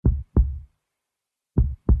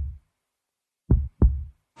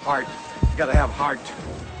Heart. You gotta have heart.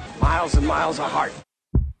 Miles and miles of heart.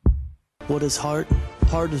 What is heart?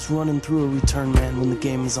 Heart is running through a return man when the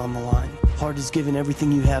game is on the line. Heart is giving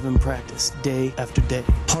everything you have in practice, day after day.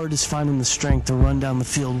 Heart is finding the strength to run down the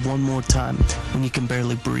field one more time when you can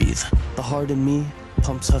barely breathe. The heart in me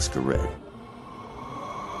pumps Husker Red.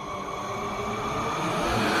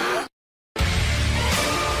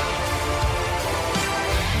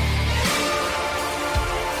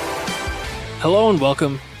 Hello and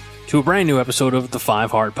welcome to a brand new episode of the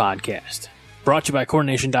Five Heart Podcast. Brought to you by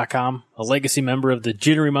CoreNation.com, a legacy member of the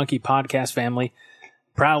Jittery Monkey podcast family,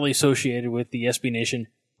 proudly associated with the SB Nation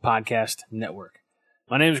podcast network.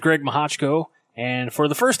 My name is Greg Mahochko, and for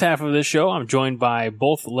the first half of this show, I'm joined by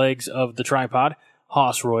both legs of the tripod,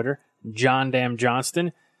 Hoss Reuter, John Dam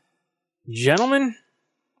Johnston. Gentlemen,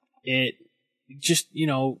 it just,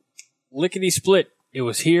 lickety-split. It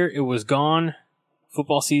was here, it was gone.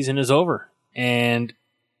 Football season is over. And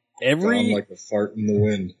Gone like a fart in the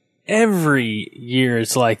wind. Every year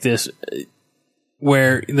it's like this,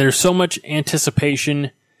 where there's so much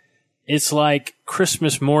anticipation. It's like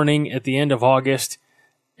Christmas morning at the end of August,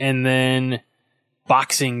 and then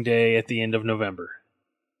Boxing Day at the end of November.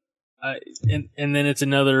 And then it's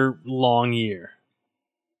another long year.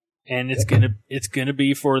 And it's gonna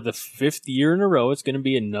be for the fifth year in a row, it's gonna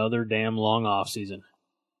be another damn long off season.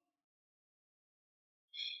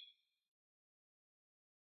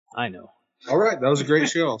 I know. All right, that was a great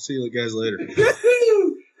show. I'll see you guys later.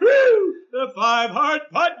 The Five Heart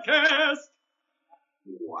Podcast.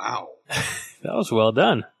 Wow. That was well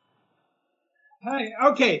done. Hi.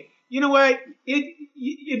 Okay, you know what?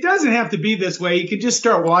 It doesn't have to be this way. You could just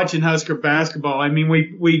start watching Husker basketball. I mean,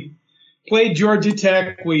 we played Georgia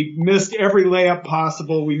Tech. We missed every layup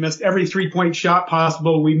possible. We missed every three-point shot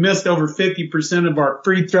possible. We missed over 50% of our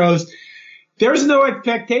free throws. There's no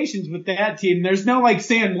expectations with that team. There's no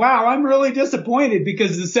saying, wow, I'm really disappointed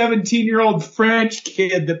because the 17-year-old French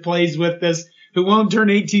kid that plays with us who won't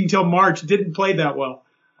turn 18 till March didn't play that well.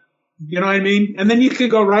 You know what I mean? And then you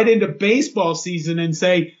could go right into baseball season and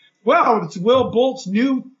say, well, it's Will Bolt's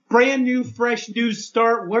brand new, fresh new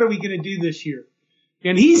start. What are we going to do this year?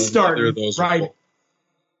 And he's starting right.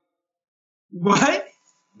 What?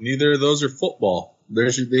 Neither of those are football.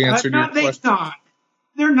 There's the answer to your question.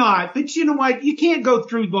 They're not. But you know what? You can't go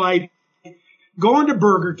through life going to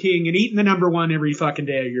Burger King and eating the number one every fucking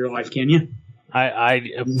day of your life, can you?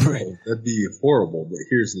 No, that'd be horrible. But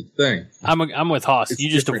here's the thing. I'm with Hoss. You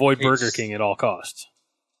just avoid Burger King at all costs.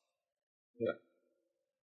 Yeah.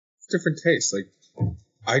 It's different tastes. Like,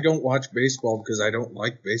 I don't watch baseball because I don't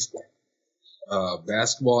like baseball.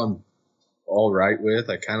 Basketball, I'm all right with.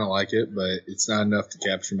 I kind of like it, but it's not enough to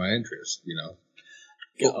capture my interest,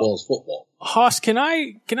 Football is football. Hoss, can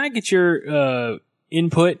I get your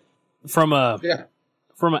input from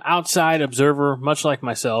an outside observer, much like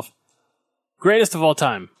myself? Greatest of all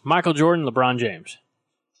time, Michael Jordan, LeBron James.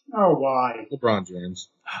 Oh, why? LeBron James.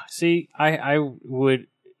 See, I would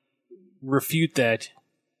refute that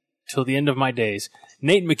till the end of my days.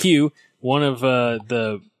 Nate McHugh, one of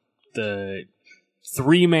the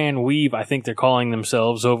three-man weave, I think they're calling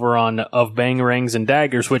themselves, over on Of Bangerangs and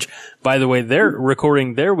Daggers, which, by the way, they're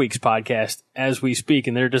recording their week's podcast as we speak,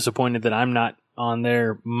 and they're disappointed that I'm not on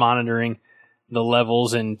there monitoring the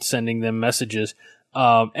levels and sending them messages.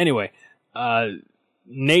 Anyway,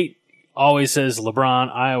 Nate always says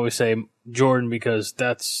LeBron. I always say Jordan because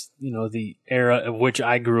that's, the era of which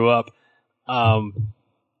I grew up. So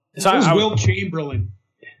Wilt Chamberlain.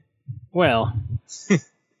 Well...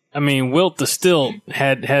 I mean, Wilt still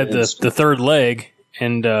had the third leg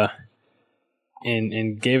and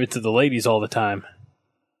gave it to the ladies all the time.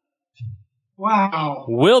 Wow.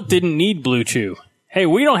 Wilt didn't need Blue Chew. Hey,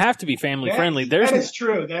 we don't have to be family friendly. That is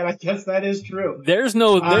true. I guess that is true. There's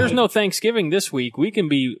no Thanksgiving this week. We can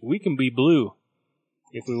be blue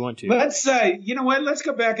if we want to. Let's you know what? Let's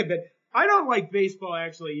go back a bit. I don't like baseball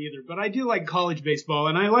actually either, but I do like college baseball,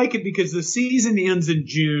 and I like it because the season ends in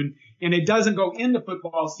June. And it doesn't go into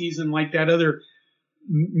football season like that other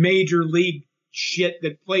major league shit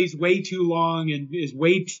that plays way too long and is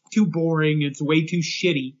way too boring. It's way too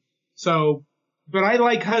shitty. So, but I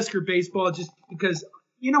like Husker baseball just because,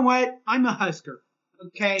 you know what? I'm a Husker.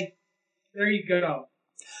 Okay? There you go.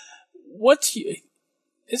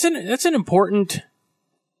 That's an important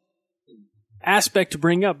aspect to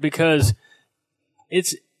bring up because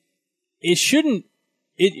it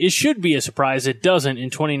should be a surprise. It doesn't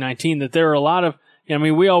in 2019 that there are a lot of,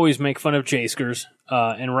 we always make fun of J-skers,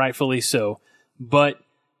 and rightfully so, but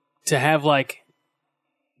to have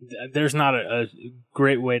there's not a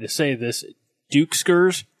great way to say this,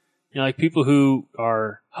 Duke-skers, like people who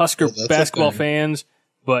are Husker basketball fans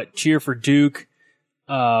but cheer for Duke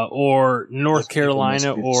or North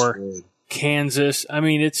Carolina or Kansas. I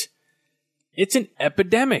mean, it's an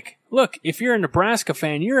epidemic. Look, if you're a Nebraska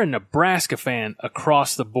fan, you're a Nebraska fan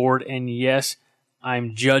across the board. And yes,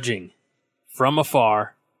 I'm judging from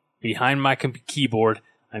afar, behind my keyboard.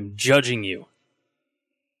 I'm judging you.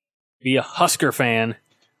 Be a Husker fan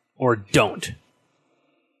or don't.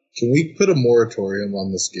 Can we put a moratorium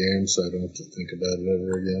on this game so I don't have to think about it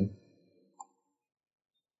ever again?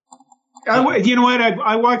 You know what?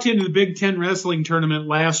 I walked into the Big Ten wrestling tournament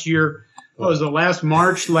last year. What was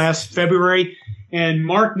it, last February? And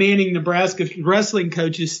Mark Manning, Nebraska wrestling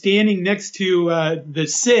coach, is standing next to the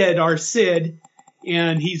Sid, our Sid,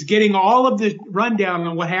 and he's getting all of the rundown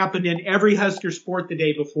on what happened in every Husker sport the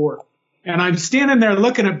day before. And I'm standing there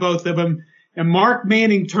looking at both of them, and Mark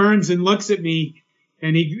Manning turns and looks at me,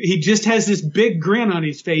 and he just has this big grin on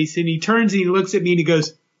his face, and he turns and he looks at me and he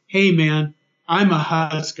goes, "Hey, man, I'm a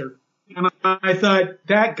Husker." And I thought,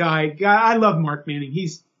 that guy, I love Mark Manning.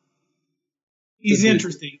 He's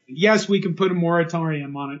interesting. Yes, we can put a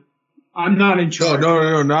moratorium on it. I'm not in charge.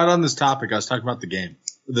 No, not on this topic. I was talking about the game,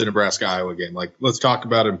 the Nebraska-Iowa game. Like, let's talk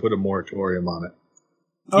about it and put a moratorium on it.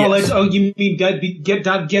 Oh, Yes. you mean get it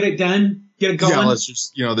done? Get it going? Yeah, let's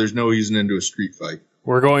just, there's no easing into a street fight.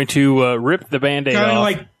 We're going to rip the Band-Aid Kind of off.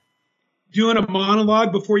 like doing a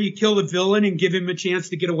monologue before you kill the villain and give him a chance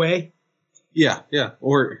to get away. Yeah.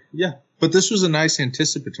 But this was a nice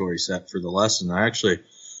anticipatory set for the lesson. I actually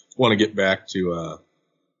want to get back to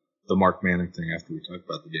the Mark Manning thing after we talk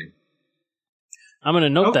about the game. I'm going to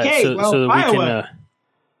note that Okay, so that we Iowa. can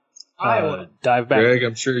Iowa. dive back. Greg,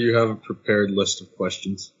 I'm sure you have a prepared list of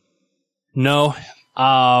questions. No.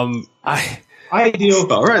 I do.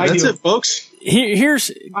 All right, that's it, folks.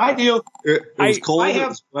 Here's I do. It was cold. I it have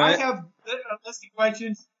was wet. a list of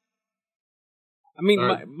questions. I mean, All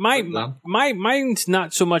right, mine's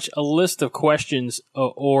not so much a list of questions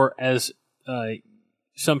or as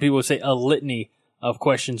some people would say, a litany of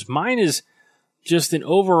questions. Mine is just an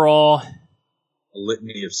overall A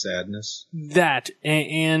litany of sadness. that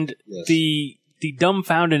and Yes. the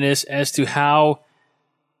dumbfoundedness as to how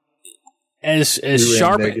as We ran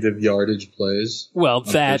sharp. negative yardage plays. Well,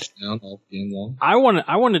 on that first down all game long. I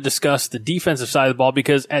want to discuss the defensive side of the ball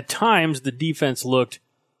because at times the defense looked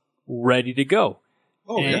ready to go.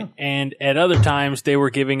 Oh, yeah. And at other times they were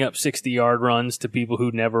giving up 60-yard runs to people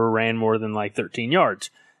who never ran more than like 13 yards.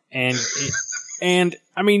 And and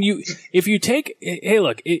I mean, if you take, hey,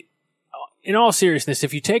 look, in all seriousness,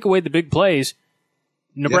 if you take away the big plays,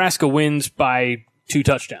 Nebraska wins by 2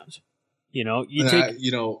 touchdowns.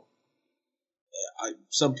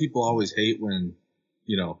 Some people always hate when,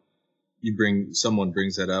 someone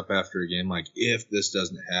brings that up after a game, like, if this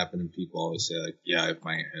doesn't happen, and people always say, like, yeah, if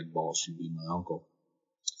my head ball should be my uncle.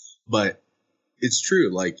 But it's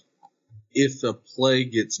true, like, if a play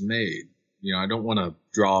gets made, I don't want to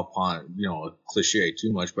draw upon, a cliche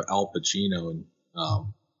too much, but Al Pacino and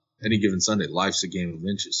Any Given Sunday, life's a game of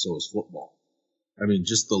inches, so is football. I mean,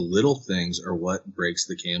 just the little things are what breaks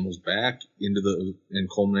the camel's back and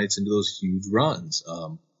culminates into those huge runs.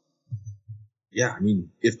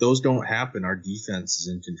 If those don't happen, our defense is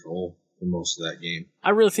in control for most of that game.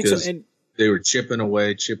 I really think so. And They were chipping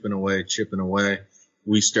away.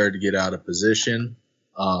 We started to get out of position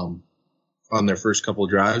on their first couple of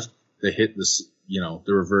drives. They hit this, the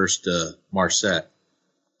reverse to Marset,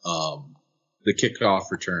 the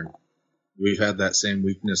kickoff return. We've had that same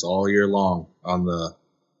weakness all year long on the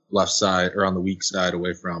left side or on the weak side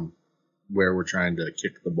away from where we're trying to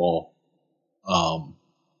kick the ball.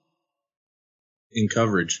 In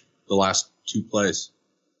coverage, the last 2 plays,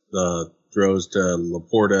 the throws to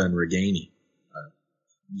Laporta and Reganey.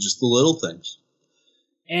 Just the little things.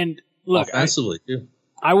 And look, Offensively, too.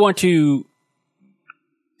 I want to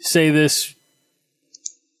say this.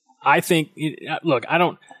 I think, look,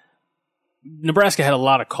 Nebraska had a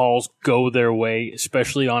lot of calls go their way,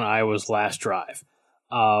 especially on Iowa's last drive.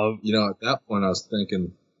 At that point, I was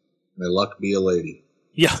thinking, may luck be a lady.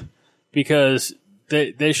 Yeah, because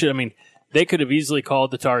they should. I mean, they could have easily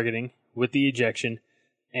called the targeting with the ejection,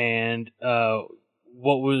 and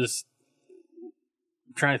what was?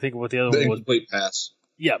 I'm trying to think of what the other one was. Incomplete pass.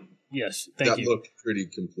 Yeah. Yes. Thank that you. looked pretty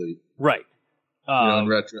complete. Right.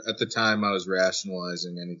 At the time, I was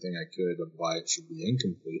rationalizing anything I could of why it should be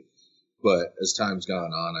incomplete. But as time's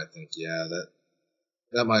gone on, I think,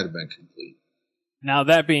 that might have been complete. Now,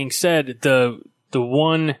 that being said, the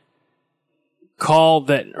one call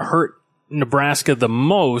that hurt Nebraska the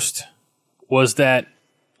most was that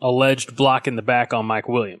alleged block in the back on Mike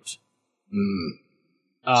Williams.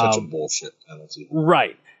 Such a bullshit penalty.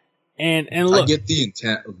 Right. And look, I get the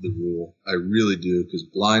intent of the rule. I really do, because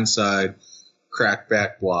blindside,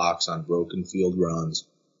 crackback blocks on broken field runs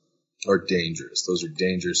are dangerous. Those are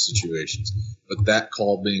dangerous situations. But that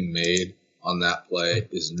call being made on that play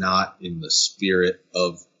is not in the spirit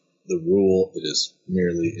of the rule. It is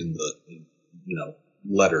merely in the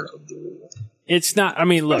letter of the rule. it's not. I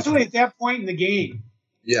mean, look, Especially at that point in the game.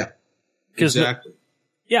 Yeah, 'Cause exactly.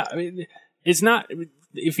 yeah, I mean, it's not.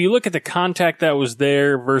 If you look at the contact that was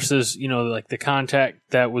there versus like the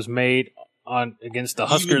contact that was made on against the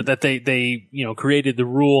Husker that they created the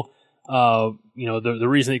rule. The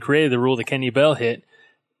reason they created the rule, the Kenya Bell hit,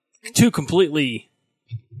 two completely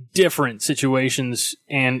different situations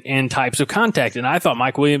and types of contact. And I thought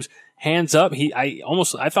Mike Williams, hands up,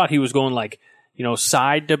 I thought he was going like,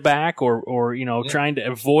 side to back or trying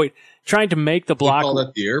to make the block. They call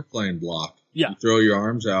that the airplane block. Yeah. You throw your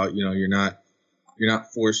arms out, you're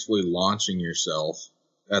not forcefully launching yourself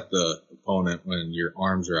at the opponent when your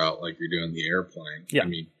arms are out like you're doing the airplane. Yeah. I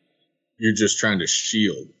mean, you're just trying to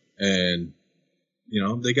shield. And,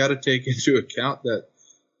 they got to take into account that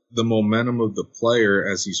the momentum of the player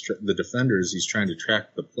as the defender as he's trying to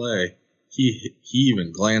track the play, he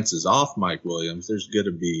even glances off Mike Williams. There's going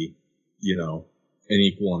to be, an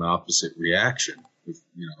equal and opposite reaction. If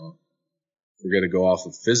we're going to go off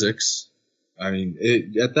of physics. I mean,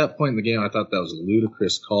 at that point in the game, I thought that was a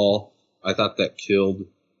ludicrous call. I thought that killed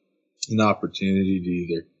an opportunity to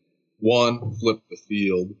either, one, flip the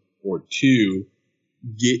field, or two,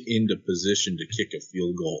 get into position to kick a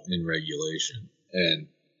field goal in regulation. And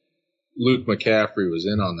Luke McCaffrey was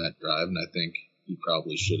in on that drive, and I think he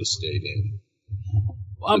probably should have stayed in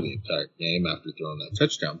for the entire game after throwing that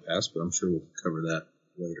touchdown pass, but I'm sure we'll cover that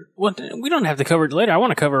later. Well, we don't have to cover it later. I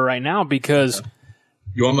want to cover it right now because...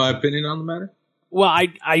 You want my opinion on the matter? Well,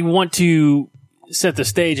 I want to set the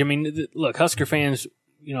stage. I mean, look, Husker fans,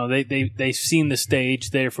 they've seen the stage.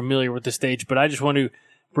 They're familiar with the stage, but I just want to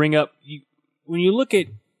bring up... When you look at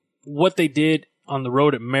what they did on the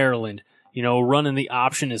road at Maryland, running the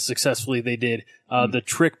option as successfully they did, the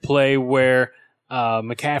trick play where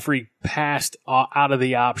McCaffrey passed out of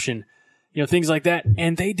the option, things like that,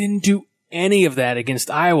 and they didn't do any of that against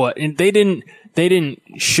Iowa, and they didn't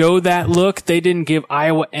show that look. They didn't give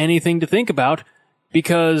Iowa anything to think about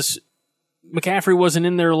because McCaffrey wasn't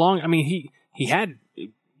in there long. I mean,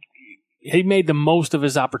 he made the most of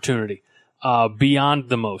his opportunity. Beyond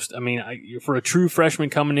the most. I mean, for a true freshman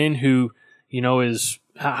coming in who, is,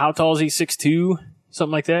 how tall is he? 6'2",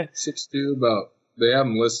 something like that? 6'2", they have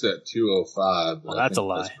him listed at 205. Well, that's a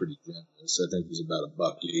lie. That's pretty generous. I think he's about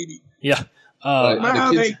 $180. Yeah.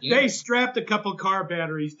 They strapped a couple car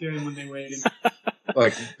batteries to him when they weighed him.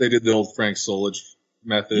 Like they did the old Frank Solich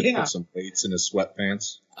method, Yeah. put some weights in his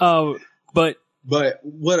sweatpants. But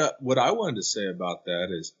what I wanted to say about that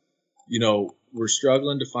is, we're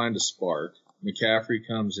struggling to find a spark. McCaffrey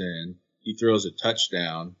comes in. He throws a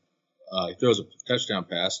touchdown. He throws a touchdown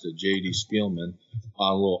pass to J.D. Spielman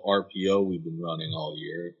on a little RPO we've been running all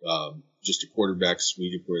year. Just a quarterback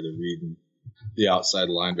sweep where they're reading the outside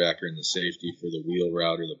linebacker and the safety for the wheel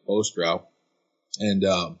route or the post route. And,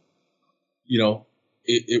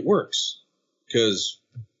 it works because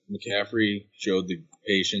McCaffrey showed the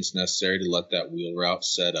patience necessary to let that wheel route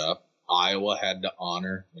set up. Iowa had to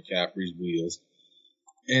honor McCaffrey's wheels.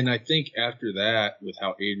 And I think after that, with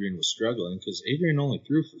how Adrian was struggling, because Adrian only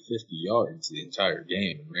threw for 50 yards the entire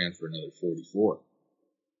game and ran for another 44.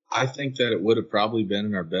 I think that it would have probably been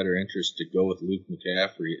in our better interest to go with Luke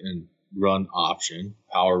McCaffrey and run option,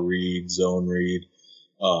 power read, zone read,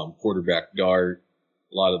 quarterback dart,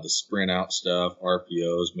 a lot of the sprint out stuff,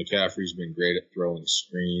 RPOs. McCaffrey's been great at throwing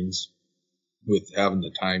screens with having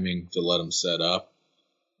the timing to let him set up,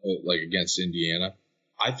 like against Indiana.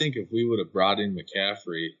 I think if we would have brought in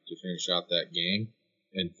McCaffrey to finish out that game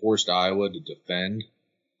and forced Iowa to defend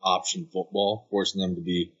option football, forcing them to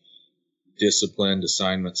be disciplined,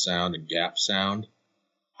 assignment sound, and gap sound,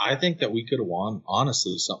 I think that we could have won,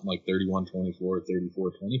 honestly, something like 31-24 or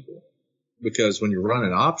 34-24. Because when you're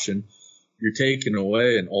running option, you're taking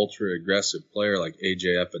away an ultra-aggressive player like A.J.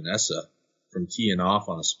 Epinesa from teeing off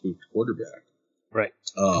on a spooked quarterback. right.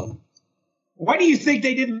 Why do you think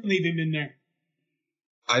they didn't leave him in there?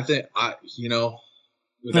 I think,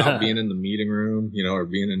 without being in the meeting room, or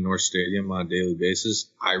being in North Stadium on a daily basis,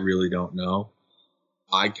 I really don't know.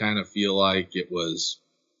 I kind of feel like it was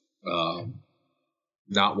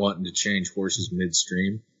not wanting to change horses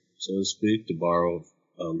midstream, so to speak, to borrow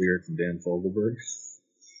a lyric from Dan Fogelberg.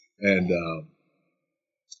 And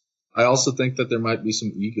I also think that there might be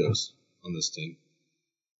some egos on this team.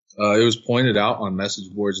 It was pointed out on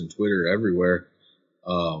message boards and Twitter everywhere.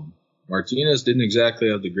 Martinez didn't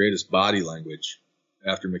exactly have the greatest body language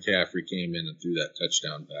after McCaffrey came in and threw that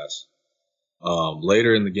touchdown pass.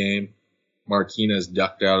 Later in the game, Martinez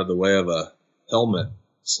ducked out of the way of a helmet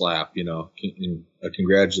slap, a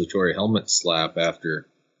congratulatory helmet slap after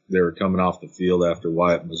they were coming off the field after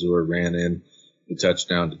Wyatt Mazur ran in the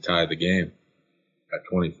touchdown to tie the game at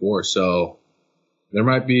 24. So there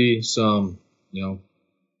might be some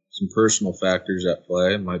personal factors at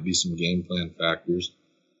play. It might be some game plan factors.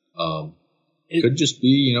 It could just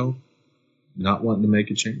be, not wanting to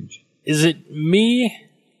make a change. Is it me,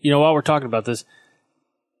 while we're talking about this,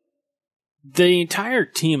 the entire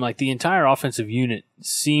team, like the entire offensive unit,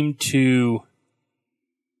 seemed to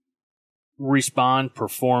respond,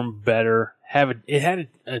 perform better, it had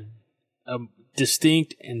a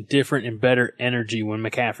distinct and different and better energy when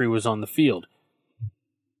McCaffrey was on the field.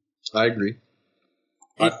 I agree.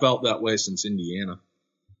 I felt that way since Indiana,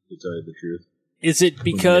 to tell you the truth. Is it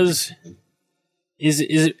because is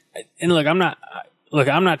it and look, I'm not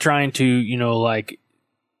trying to, you're not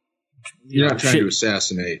trying to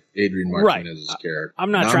assassinate Adrian Martinez's character.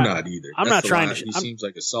 I'm not trying. I'm not either. I'm not trying to. He seems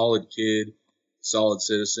like a solid kid, solid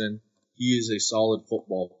citizen. He is a solid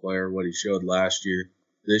football player. What he showed last year.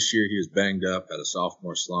 This year he was banged up, had a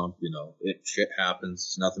sophomore slump. Shit happens.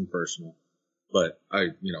 It's nothing personal. But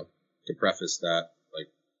to preface that, like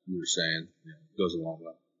you were saying, it goes a long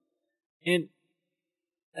way. And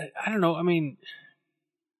I don't know. I mean,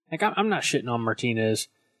 like I'm not shitting on Martinez.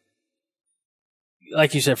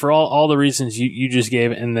 Like you said, for all the reasons you just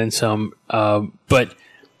gave, and then some. But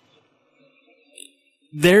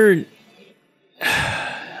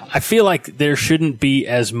I feel like there shouldn't be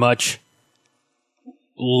as much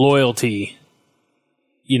loyalty,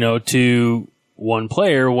 to one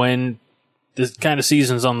player when this kind of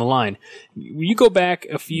season's on the line. You go back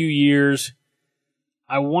a few years,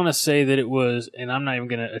 I want to say that it was, and I'm not even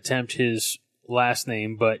going to attempt his last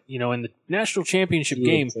name, but, in the national championship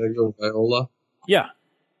game. Viola? Yeah.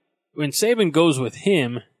 When Saban goes with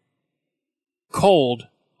him, cold,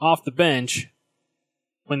 off the bench,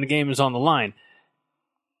 when the game is on the line.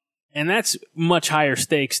 And that's much higher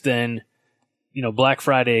stakes than, Black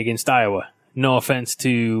Friday against Iowa. No offense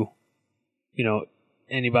to,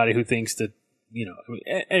 anybody who thinks that,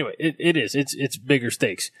 anyway, it is. It's bigger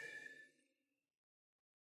stakes.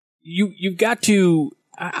 You've got to,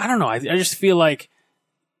 I don't know, I just feel like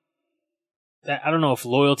that, I don't know if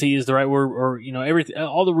loyalty is the right word or, everything,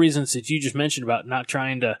 all the reasons that you just mentioned about not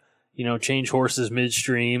trying to, change horses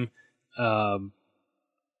midstream. I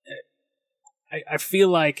feel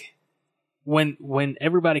like when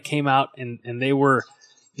everybody came out and they were,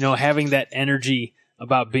 having that energy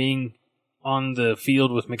about being on the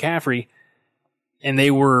field with McCaffrey, and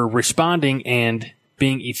they were responding and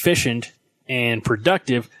being efficient and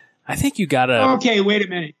productive, I think you gotta. Okay, wait a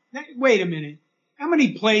minute. How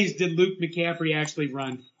many plays did Luke McCaffrey actually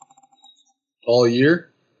run? All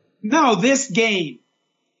year? No, this game.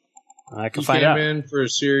 I can find out. He came in for a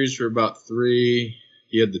series for about 3.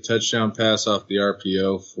 He had the touchdown pass off the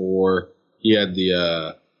RPO 4. He had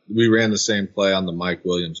we ran the same play on the Mike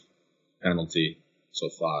Williams penalty, so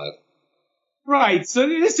 5. Right, so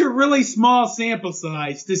this is a really small sample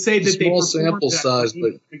size to say that small sample size,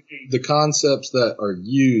 but the concepts that are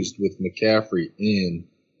used with McCaffrey in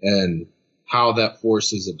and how that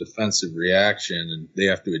forces a defensive reaction, and they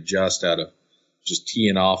have to adjust out of just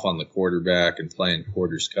teeing off on the quarterback and playing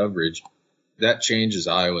quarters coverage, that changes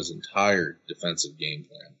Iowa's entire defensive game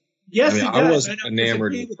plan. Yes, it does. I wasn't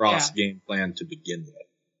enamored with Frost's game plan to begin with.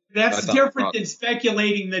 That's different than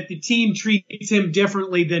speculating that the team treats him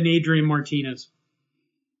differently than Adrian Martinez.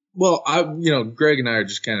 Well, Greg and I are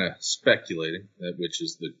just kind of speculating, which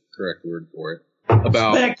is the correct word for it,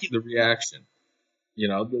 about the reaction. It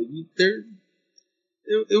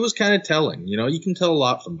was kind of telling. You can tell a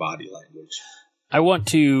lot from body language. I want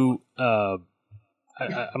to.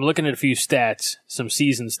 I'm looking at a few stats, some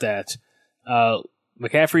season stats.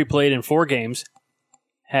 McCaffrey played in 4 games,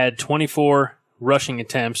 had 24 rushing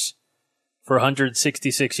attempts for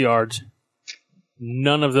 166 yards.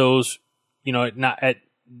 None of those, not at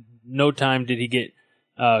no time did he get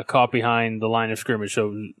caught behind the line of scrimmage.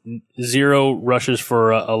 So 0 rushes for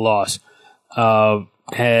a loss.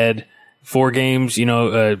 Had 4 games,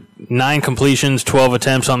 9 completions, 12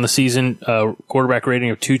 attempts on the season, quarterback rating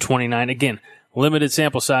of 229. Again, limited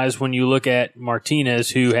sample size when you look at Martinez,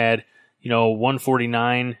 who had,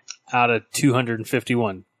 149 out of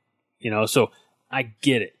 251. So I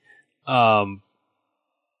get it.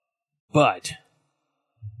 But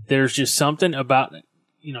there's just something about,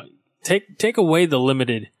 take away the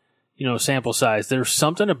limited, sample size. There's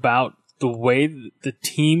something about the way the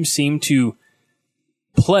team seemed to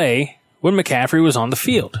play when McCaffrey was on the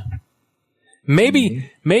field.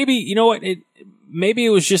 Maybe, you know what? Maybe it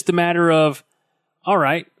was just a matter of, all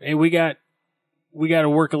right, hey, we got to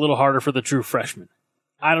work a little harder for the true freshman.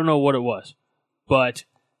 I don't know what it was, but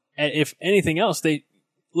if anything else,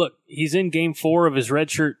 he's in game 4 of his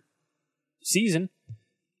redshirt season.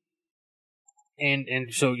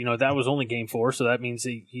 And so, you know, that was only game 4, so that means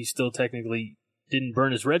he still technically didn't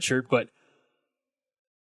burn his red shirt, but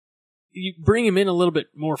you bring him in a little bit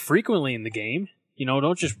more frequently in the game. You know,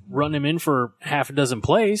 don't just run him in for half a dozen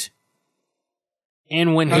plays.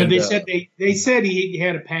 And when they said he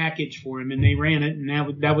had a package for him, and they ran it, and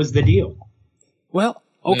that was the deal. Well,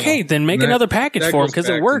 okay, then make another package for him because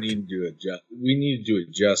it worked. We needed to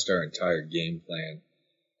adjust our entire game plan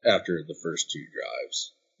after the first 2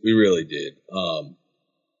 drives. We really did.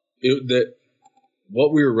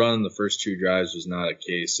 What we were running the first 2 drives was not a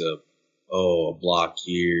case of, a block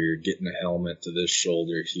here, getting a helmet to this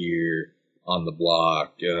shoulder here on the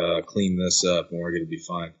block, clean this up, and we're going to be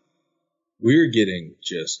fine. We were getting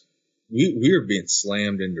we were being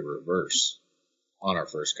slammed into reverse on our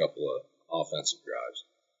first couple of offensive drives.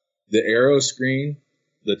 The arrow screen,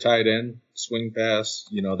 the tight end swing pass,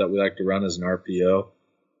 you know, that we like to run as an RPO,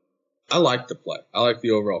 I like the play. I like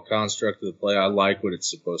the overall construct of the play. I like what it's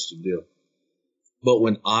supposed to do. But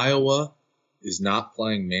when Iowa is not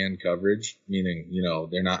playing man coverage, meaning, you know,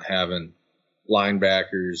 they're not having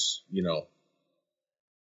linebackers, you know,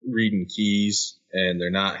 reading keys, and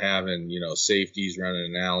they're not having, you know, safeties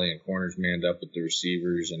running an alley and corners manned up with the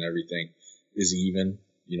receivers and everything is even,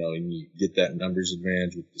 you know, and you get that numbers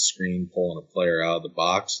advantage with the screen pulling a player out of the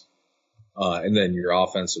box. And then your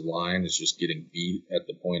offensive line is just getting beat at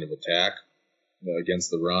the point of attack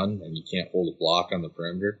against the run, and you can't hold a block on the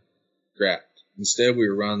perimeter. Crap. Instead, we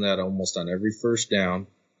were running that almost on every first down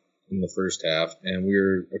in the first half, and we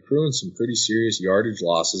were accruing some pretty serious yardage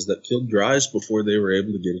losses that killed drives before they were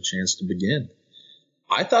able to get a chance to begin.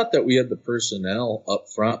 I thought that we had the personnel up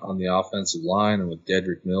front on the offensive line and with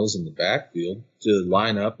Dedrick Mills in the backfield to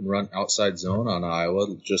line up and run outside zone on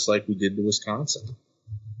Iowa, just like we did to Wisconsin.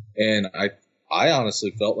 And I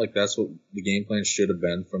honestly felt like that's what the game plan should have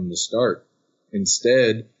been from the start.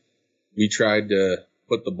 Instead, we tried to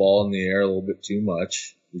put the ball in the air a little bit too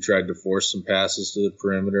much. We tried to force some passes to the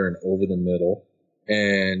perimeter and over the middle.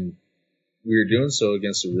 And we were doing so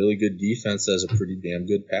against a really good defense that has a pretty damn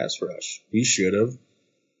good pass rush. We should have,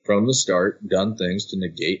 from the start, done things to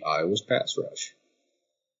negate Iowa's pass rush.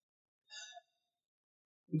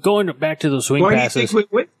 Going back to those swing passes.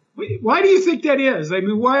 Why do you think that is? I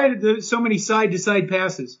mean, why are there so many side-to-side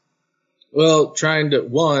passes? Well,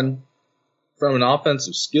 from an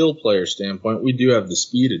offensive skill player standpoint, we do have the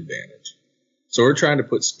speed advantage. So we're trying to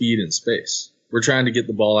put speed in space. We're trying to get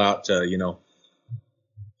the ball out to, you know,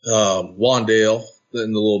 Wandale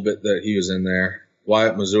in the little bit that he was in there.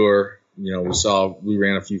 Wyatt Mazur, you know, we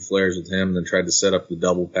ran a few flares with him and then tried to set up the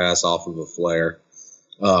double pass off of a flare.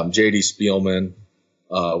 J.D. Spielman.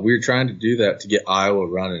 We were trying to do that to get Iowa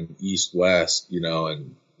running east-west, you know,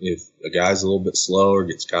 and if a guy's a little bit slower,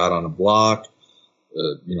 gets caught on a block,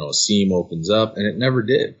 you know, a seam opens up, and it never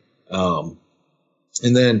did. And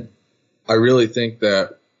then I really think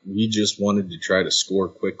that we just wanted to try to score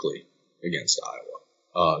quickly against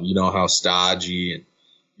Iowa. You know how stodgy and,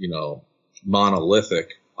 you know,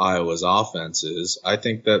 monolithic Iowa's offense is. I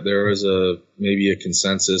think that there was maybe a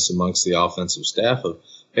consensus amongst the offensive staff of,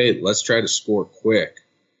 hey, let's try to score quick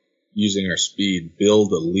using our speed,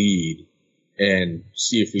 build a lead, and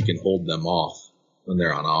see if we can hold them off when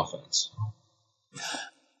they're on offense.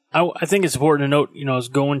 I think it's important to note, you know, is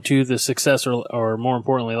going to the success or more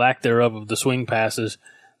importantly, lack thereof of the swing passes.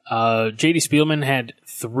 J.D. Spielman had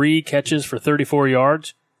 3 catches for 34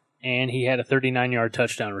 yards, and he had a 39-yard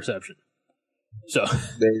touchdown reception. So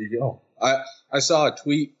there you go. I saw a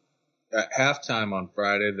tweet at halftime on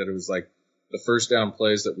Friday that it was like the first down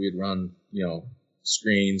plays that we had run, you know,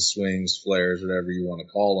 screens, swings, flares, whatever you want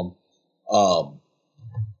to call them.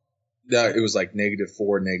 That it was like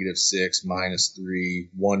 -4, -6, -3,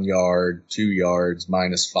 1 yard, 2 yards,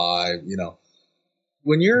 -5. You know,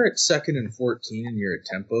 when you're at 2nd and 14 and you're a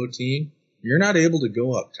tempo team, you're not able to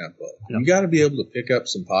go up tempo. Yep. You got to be able to pick up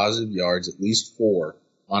some positive yards, at least 4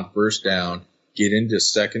 on first down, get into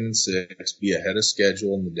 2nd and 6, be ahead of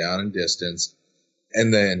schedule in the down and distance,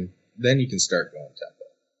 and then you can start going tempo.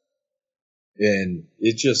 And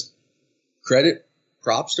it just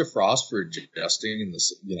props to Frost for adjusting in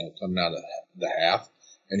this, you know, coming out of the half.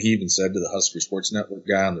 And he even said to the Husker Sports Network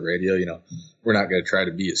guy on the radio, you know, we're not going to try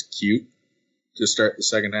to be as cute to start the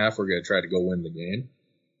second half. We're going to try to go win the game.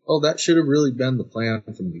 Well, that should have really been the plan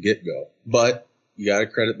from the get-go. But you got to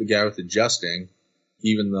credit the guy with adjusting,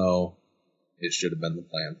 even though It should have been the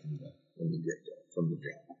plan from the get-go, from the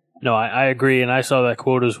jump. No, I agree, and I saw that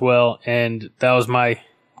quote as well, and that was my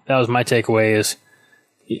takeaway is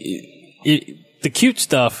the cute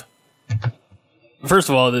stuff. First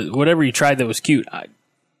of all, whatever you tried that was cute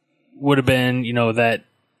would have been, that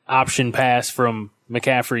option pass from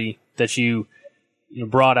McCaffrey that you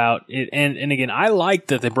brought out. And again, I liked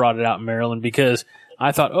that they brought it out in Maryland because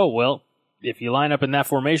I thought, oh, well, if you line up in that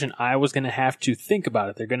formation, Iowa's going to have to think about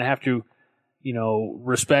it. They're going to have to,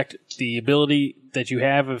 respect the ability that you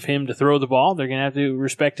have of him to throw the ball. They're going to have to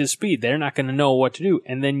respect his speed. They're not going to know what to do.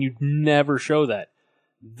 And then you never show that.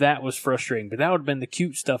 That was frustrating. But that would have been the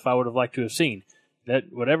cute stuff I would have liked to have seen.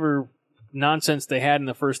 That whatever nonsense they had in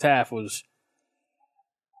the first half was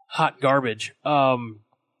hot garbage. And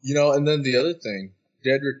then the other thing,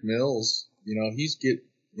 Dedrick Mills,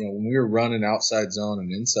 when we were running outside zone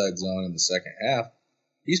and inside zone in the second half,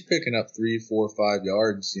 he's picking up 3, 4, 5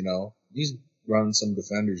 yards, he's running some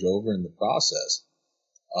defenders over in the process.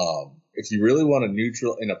 If you really want to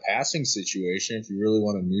in a passing situation, if you really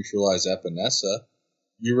want to neutralize Epinesa,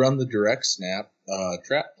 you run the direct snap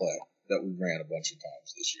trap play that we ran a bunch of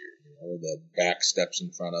times this year. Where the back steps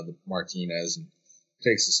in front of Martinez and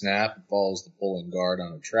takes the snap and follows the pulling guard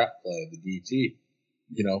on a trap play of the DT.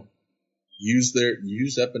 Use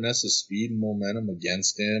Epinesa's speed and momentum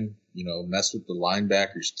against him. Mess with the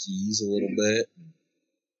linebackers' keys a little bit.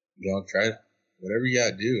 Try whatever you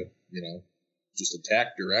gotta do. Just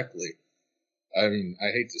attack directly. I mean,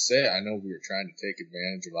 I hate to say it. I know we were trying to take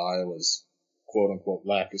advantage of Iowa's quote unquote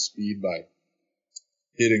lack of speed by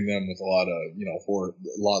hitting them with a lot of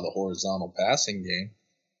the horizontal passing game,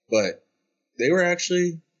 but they were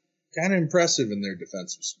actually kind of impressive in their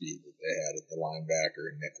defensive speed that they had at the linebacker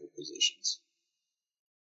and nickel positions.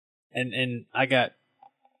 And I got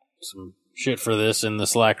some shit for this in the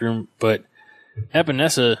Slack room, but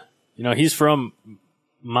Epinesa, he's from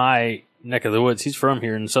my neck of the woods. He's from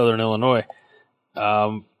here in Southern Illinois.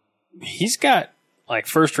 He's got like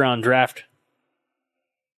first round draft,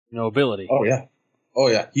 ability. Oh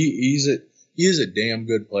yeah. He is a damn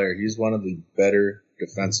good player. He's one of the better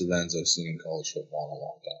defensive ends I've seen in college football in a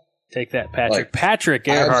long time. Take that, Patrick. Patrick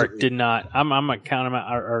Earhart did not. I'm gonna count him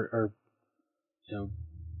out or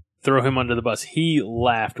throw him under the bus. He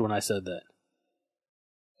laughed when I said that.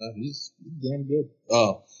 He's damn good.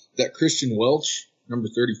 That Christian Welch, number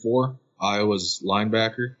 34, Iowa's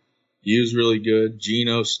linebacker. He was really good.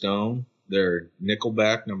 Geno Stone, their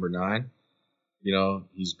nickelback, number 9.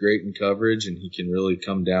 He's great in coverage, and he can really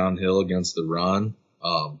come downhill against the run.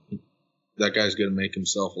 That guy's going to make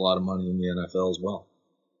himself a lot of money in the NFL as well.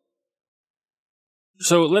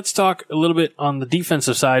 So let's talk a little bit on the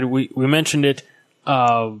defensive side. We mentioned it,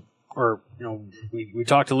 we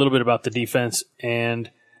talked a little bit about the defense and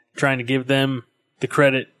trying to give them the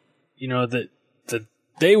credit, that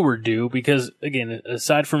they were due because, again,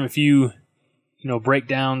 aside from a few,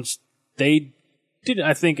 breakdowns, they did,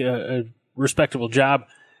 I think, a respectable job.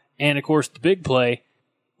 And, of course, the big play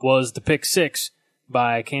was the pick 6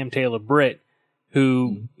 by Cam Taylor-Britt,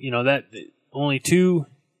 who, that only 2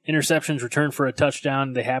 interceptions returned for a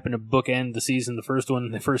touchdown. They happened to bookend the season. The first one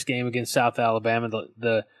in the first game against South Alabama,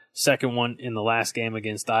 the second one in the last game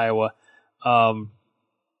against Iowa.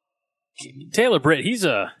 Taylor-Britt, he's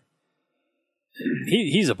a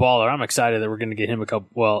baller. I'm excited that we're going to get him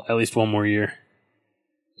at least one more year.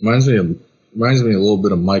 Reminds me a little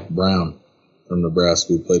bit of Mike Brown from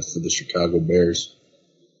Nebraska, who played for the Chicago Bears.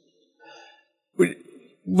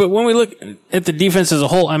 But when we look at the defense as a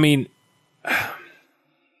whole, I mean,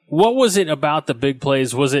 what was it about the big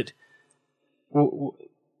plays? Is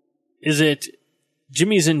it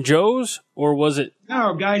Jimmy's and Joe's, or was it?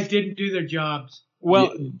 No, guys didn't do their jobs.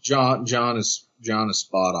 Well, yeah, John is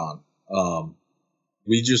spot on.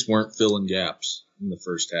 We just weren't filling gaps in the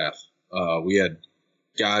first half. We had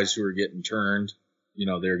guys who were getting turned. They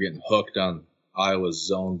were getting hooked on Iowa's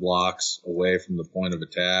zone blocks away from the point of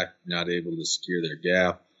attack, not able to secure their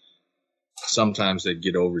gap. Sometimes they'd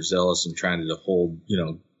get overzealous in trying to hold,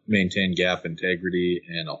 maintain gap integrity,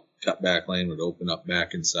 and a cutback lane would open up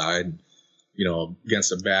back inside.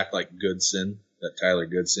 Against a back like Goodson, that Tyler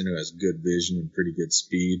Goodson, who has good vision and pretty good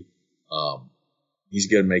speed, he's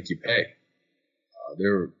going to make you pay.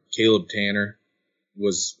 Caleb Tanner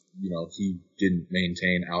was, he didn't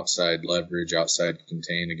maintain outside leverage, outside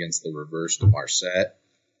contain against the reverse to Marset.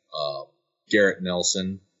 Garrett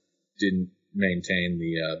Nelson didn't maintain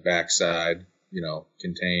the backside,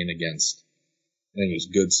 contain against, I think it was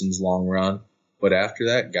Goodson's long run. But after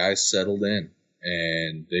that, guys settled in,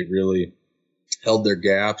 and they really held their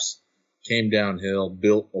gaps. came downhill,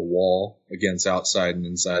 built a wall against outside and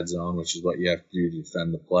inside zone, which is what you have to do to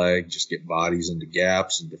defend the play, just get bodies into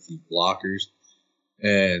gaps and defeat blockers.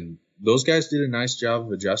 And those guys did a nice job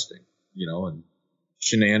of adjusting, and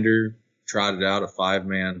Shenander trotted out a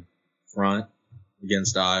 5-man front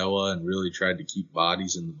against Iowa and really tried to keep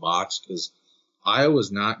bodies in the box because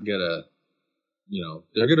Iowa's not going to,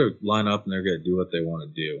 they're going to line up and they're going to do what they want to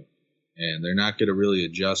do. And they're not going to really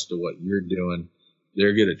adjust to what you're doing.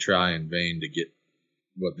 They're going to try in vain to get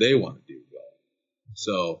what they want to do going.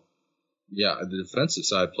 So, yeah, the defensive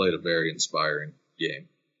side played a very inspiring game.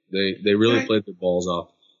 They really played their balls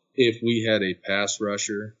off. If we had a pass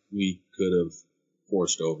rusher, we could have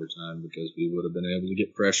forced overtime because we would have been able to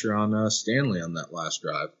get pressure on Stanley on that last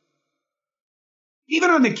drive. Even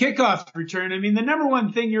on the kickoff return, I mean, the number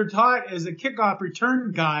one thing you're taught as a kickoff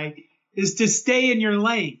return guy is to stay in your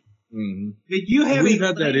lane. Mm-hmm. That you have We've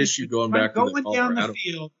had that issue going back to the down the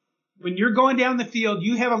field. When you're going down the field,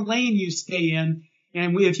 you have a lane you stay in.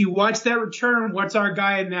 And if you watch that return, what's our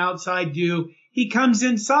guy on the outside do? He comes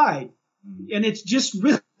inside. And it's just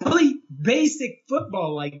really basic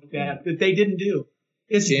football like that they didn't do.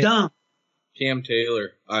 It's dumb. Cam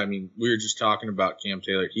Taylor, I mean, we were just talking about Cam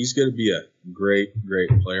Taylor. He's going to be a great, great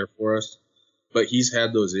player for us. But he's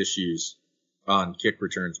had those issues on kick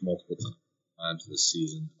returns multiple times this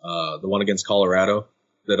season. The one against Colorado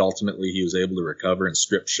that ultimately he was able to recover and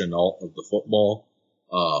strip Chenault of the football.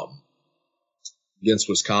 Against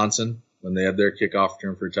Wisconsin when they had their kickoff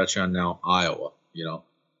return for a touchdown. Now Iowa,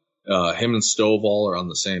 him and Stovall are on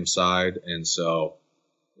the same side. And so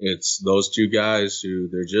it's those two guys who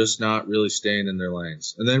they're just not really staying in their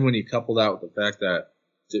lanes. And then when you couple that with the fact that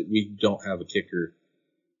we don't have a kicker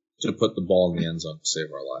to put the ball in the end zone to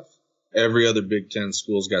save our life. Every other Big Ten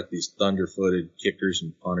school's got these thunder-footed kickers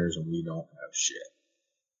and punters, and we don't have shit.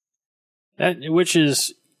 Which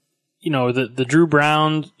is, the Drew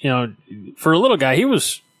Brown, for a little guy, he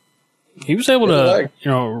was able to,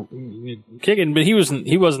 kick it, but he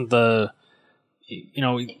wasn't the,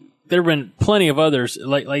 there have been plenty of others.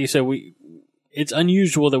 Like you said, it's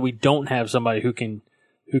unusual that we don't have somebody who can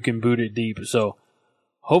boot it deep. So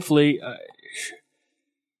hopefully,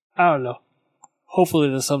 I don't know. Hopefully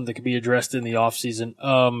there's something that can be addressed in the off season.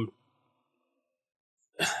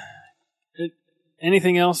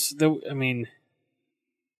 Anything else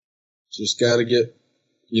just got to get,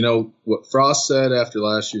 what Frost said after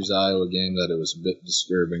last year's Iowa game, that it was a bit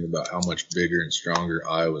disturbing about how much bigger and stronger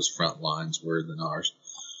Iowa's front lines were than ours.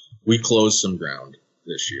 We closed some ground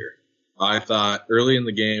this year. I thought early in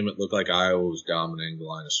the game it looked like Iowa was dominating the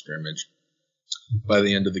line of scrimmage. By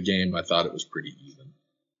the end of the game, I thought it was pretty even.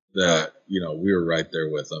 That, we were right there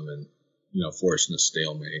with them and, forcing a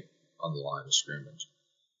stalemate on the line of scrimmage.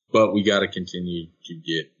 But we got to continue to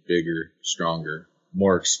get bigger, stronger,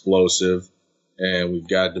 more explosive, and we've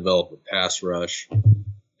got to develop a pass rush.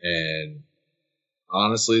 And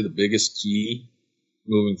honestly, the biggest key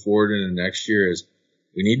moving forward into next year is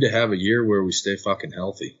we need to have a year where we stay fucking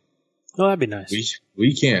healthy. Oh, that'd be nice.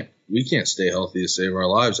 We can't stay healthy to save our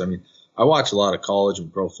lives. I mean, I watch a lot of college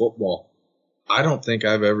and pro football. I don't think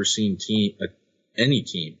I've ever seen any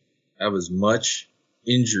team have as much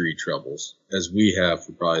injury troubles as we have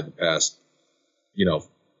for probably the past,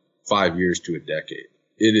 5 years to a decade.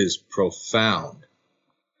 It is profound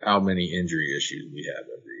how many injury issues we have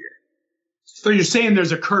every year. So you're saying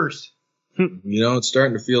there's a curse? It's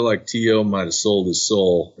starting to feel like T.O. might have sold his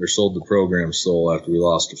soul or sold the program's soul after we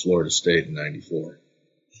lost to Florida State in '94.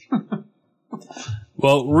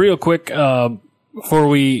 Well, real quick, before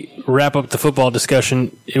we wrap up the football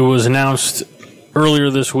discussion, it was announced earlier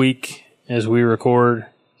this week as we record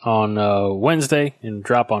on Wednesday and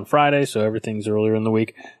drop on Friday, so everything's earlier in the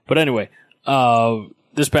week. But anyway,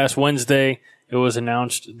 this past Wednesday, it was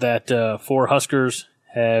announced that 4 Huskers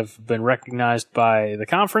have been recognized by the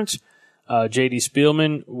conference. J.D.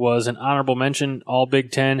 Spielman was an honorable mention, all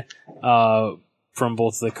Big Ten, from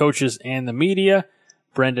both the coaches and the media.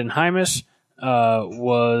 Brendan Hymas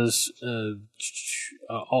was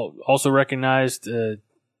also recognized.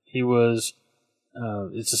 He was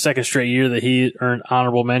it's the second straight year that he earned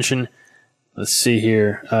honorable mention. Let's see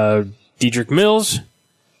here. Dedrick Mills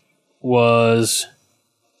was...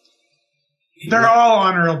 They're all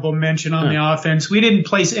honorable mention on the offense. We didn't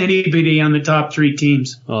place anybody on the top 3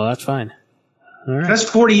 teams. Oh, that's fine. All right. That's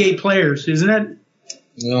 48 players, isn't it?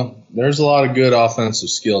 There's a lot of good offensive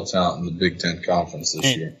skill talent in the Big Ten Conference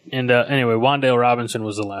this year. And anyway, Wan'Dale Robinson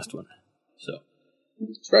was the last one. So,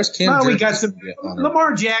 we got some.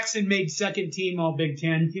 Lamar Jackson made second team All Big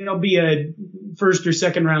Ten. He'll be a first or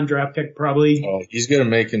second round draft pick probably. Oh, he's going to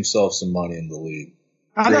make himself some money in the league.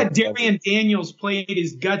 I thought Darian Daniels played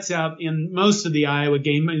his guts out in most of the Iowa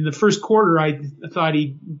game. In the first quarter, I thought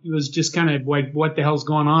he was just kind of like, what the hell's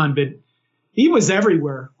going on? But he was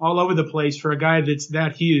everywhere, all over the place for a guy that's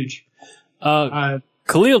that huge.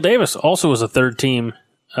 Khalil Davis also was a third-team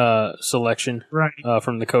selection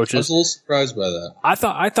from the coaches. I was a little surprised by that. I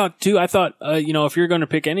thought too. I thought, if you're going to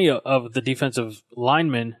pick any of the defensive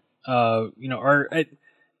linemen, and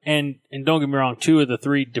don't get me wrong, 2 of the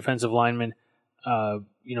 3 defensive linemen,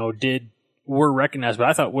 were recognized,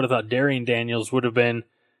 but I would have thought Darian Daniels would have been,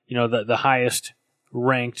 the highest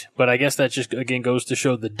ranked. But I guess that just again goes to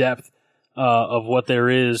show the depth of what there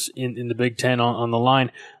is in the Big Ten on the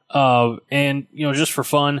line. And just for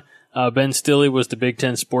fun, Ben Stille was the Big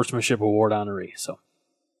Ten Sportsmanship Award honoree. So,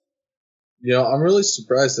 I'm really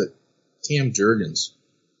surprised that Cam Jurgens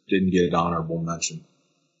didn't get an honorable mention.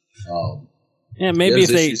 Maybe if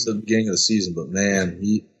they issues at the beginning of the season, but man,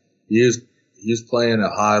 he is playing a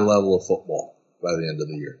high level of football by the end of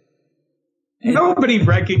the year. Nobody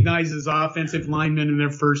recognizes offensive linemen in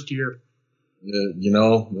their first year.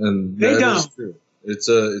 And they don't. Is true. It's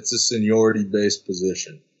a seniority based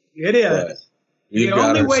position. It is. The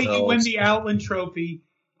only way you win the Outland Trophy,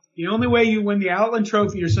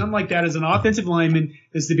 or something like that as an offensive lineman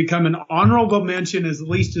is to become an honorable mention, at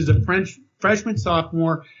least as a freshman,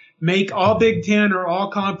 sophomore, make all Big Ten or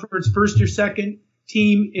all conference first or second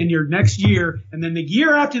team in your next year, and then the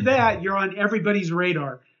year after that, you're on everybody's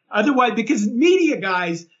radar. Otherwise, because media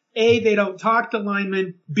guys, A, they don't talk to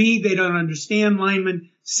linemen, B, they don't understand linemen,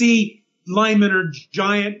 C, linemen are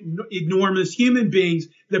giant, enormous human beings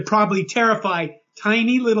that probably terrify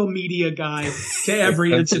tiny little media guys to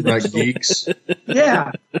every incident. Like geeks.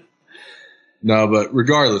 Yeah. No, but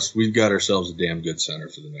regardless, we've got ourselves a damn good center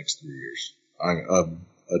for the next 3 years.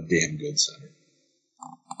 A damn good center.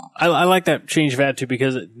 I like that change of attitude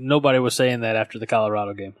because nobody was saying that after the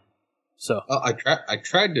Colorado game. So I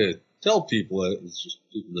tried to tell people it. It's just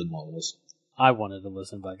people didn't want to listen. I wanted to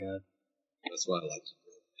listen, by God. That's why I like it.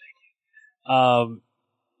 Thank you.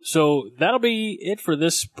 So that'll be it for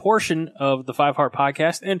this portion of the Five Heart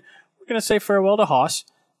Podcast, and we're going to say farewell to Hoss.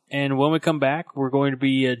 And when we come back, we're going to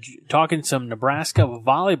be talking some Nebraska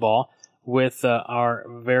volleyball with our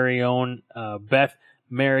very own Beth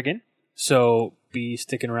Merrigan. So be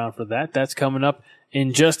sticking around for that. That's coming up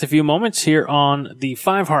in just a few moments here on the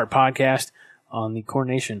Five Heart Podcast on the Core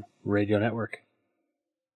Nation Radio Network.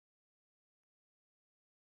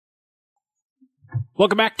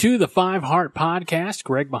 Welcome back to the Five Heart Podcast.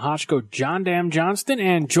 Greg Mahochko, John Dam Johnston,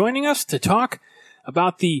 and joining us to talk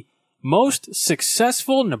about the most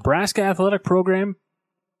successful Nebraska athletic program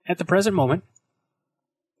at the present moment,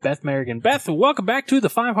 Beth Merrigan. Beth, welcome back to the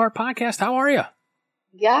Five Heart Podcast. How are you?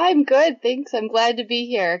 Yeah, I'm good. Thanks. I'm glad to be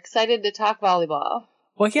here. Excited to talk volleyball.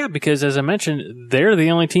 Well, yeah, because as I mentioned, they're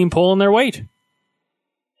the only team pulling their weight.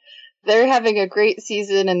 They're having a great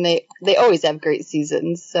season, and they always have great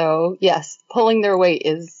seasons. So, yes, pulling their weight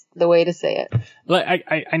is the way to say it.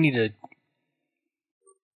 I need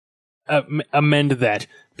to amend that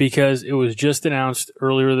because it was just announced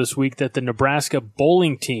earlier this week that the Nebraska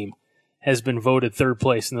bowling team has been voted third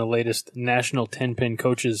place in the latest National 10-Pin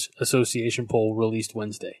Coaches Association poll released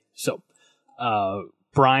Wednesday. So,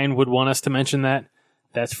 Brian would want us to mention that.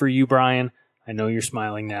 That's for you, Brian. I know you're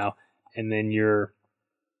smiling now, and then you're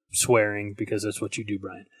swearing because that's what you do,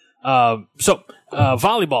 Brian.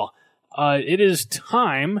 Volleyball. It is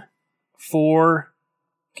time for,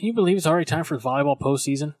 can you believe it's already time for the volleyball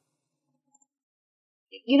postseason?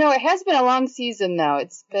 You know, it has been a long season, though.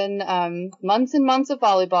 It's been months and months of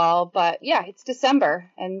volleyball, but yeah, it's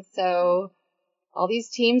December. And so all these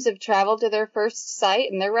teams have traveled to their first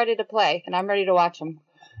site, and they're ready to play, and I'm ready to watch them.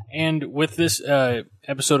 And with this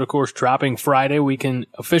episode, of course, dropping Friday, we can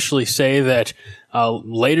officially say that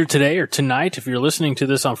later today or tonight, if you're listening to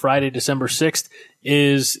this on Friday, December 6th,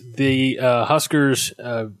 is the Huskers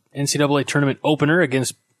NCAA tournament opener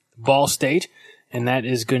against Ball State, and that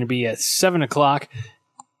is going to be at 7 o'clock.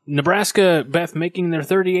 Nebraska, Beth, making their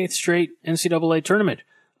 38th straight NCAA tournament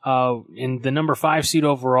in the number 5 seed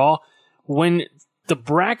overall. When the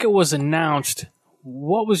bracket was announced,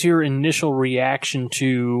 what was your initial reaction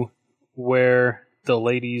to where the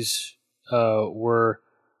ladies were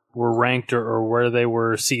ranked or where they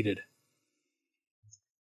were seated?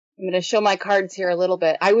 I'm going to show my cards here a little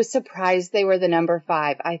bit. I was surprised they were the number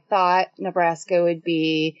 5. I thought Nebraska would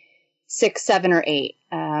be 6, 7, or 8.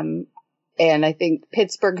 And I think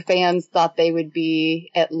Pittsburgh fans thought they would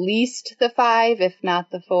be at least the 5, if not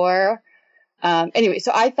the 4. Anyway,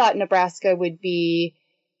 so I thought Nebraska would be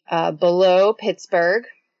below Pittsburgh,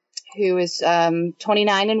 who is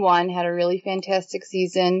 29-1, had a really fantastic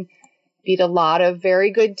season, beat a lot of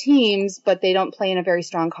very good teams, but they don't play in a very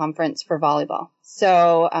strong conference for volleyball.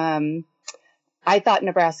 So I thought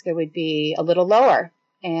Nebraska would be a little lower.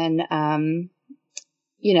 And, I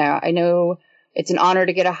know it's an honor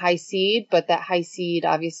to get a high seed, but that high seed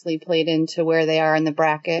obviously played into where they are in the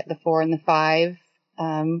bracket. The 4 and the 5,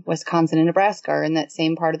 Wisconsin and Nebraska are in that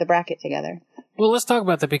same part of the bracket together. Well, let's talk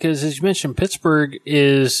about that because, as you mentioned, Pittsburgh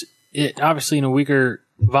is obviously in a weaker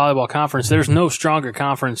volleyball conference. There's no stronger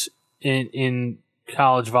conference in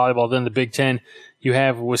college volleyball than the Big Ten. You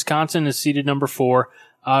have Wisconsin is seeded number 4.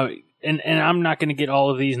 And I'm not going to get all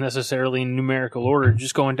of these necessarily in numerical order,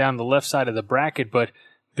 just going down the left side of the bracket, but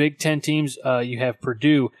Big Ten teams, you have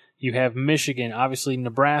Purdue, you have Michigan, obviously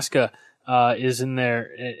Nebraska is in there.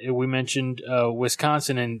 We mentioned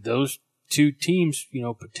Wisconsin, and those two teams,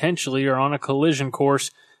 potentially are on a collision course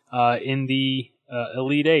in the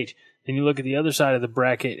Elite Eight. Then you look at the other side of the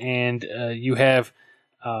bracket, and you have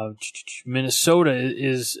Minnesota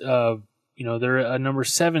is, they're a number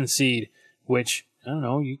 7 seed, which I don't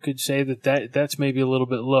know. You could say that's maybe a little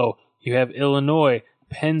bit low. You have Illinois,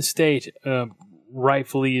 Penn State,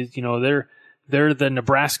 rightfully, they're the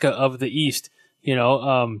Nebraska of the East.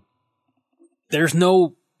 There's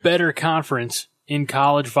no better conference in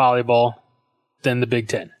college volleyball than the Big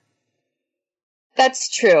Ten. That's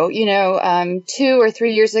true. 2 or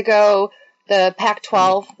 3 years ago, the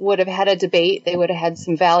Pac-12 would have had a debate. They would have had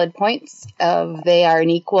some valid points of they are an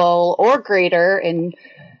equal or greater, and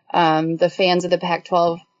the fans of the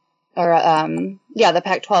Pac-12 the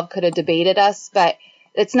Pac-12 could have debated us, but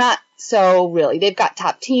it's not so really. They've got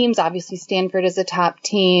top teams. Obviously, Stanford is a top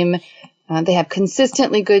team. They have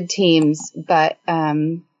consistently good teams, but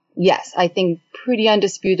yes, I think pretty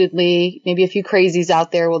undisputedly, maybe a few crazies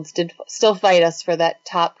out there will still fight us for that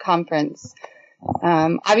top conference.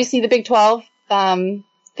 Obviously, the Big 12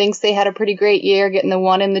 thinks they had a pretty great year, getting the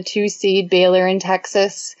 1 and the 2 seed. Baylor in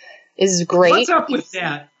Texas is great. What's up with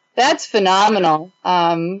that? That's phenomenal.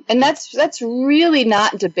 And that's really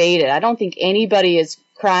not debated. I don't think anybody is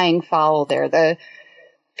crying foul there. The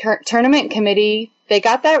tournament committee, they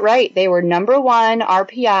got that right. They were number 1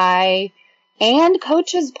 RPI and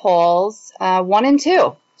coaches polls, 1 and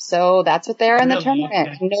 2. So that's what they are in the tournament.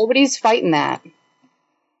 Okay. Nobody's fighting that.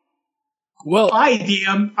 Well, I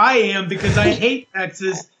am because I hate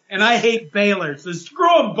Texas and I hate Baylor. So screw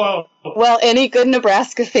them both. Well, any good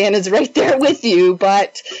Nebraska fan is right there with you.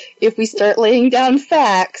 But if we start laying down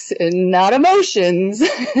facts and not emotions,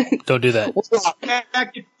 don't do that.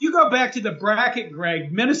 If you go back to the bracket,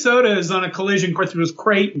 Greg, Minnesota is on a collision course with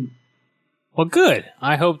Creighton. Well, good.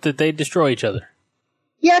 I hope that they destroy each other.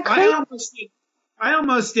 Yeah, I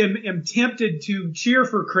almost am tempted to cheer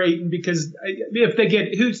for Creighton because if they get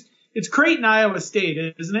it's Creighton, Iowa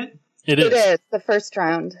State, isn't it? It is the first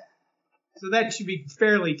round. So that should be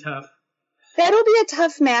fairly tough. That'll be a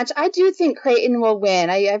tough match. I do think Creighton will win.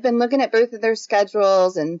 I've been looking at both of their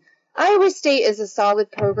schedules, and Iowa State is a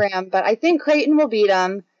solid program, but I think Creighton will beat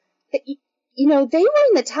them. They were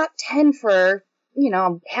in the top 10 for,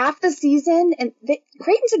 half the season, and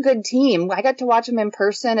Creighton's a good team. I got to watch them in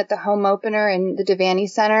person at the home opener in the Devaney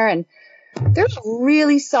Center, and they're a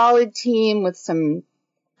really solid team with some,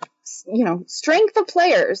 strength of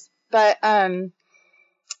players. But I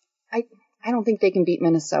don't think they can beat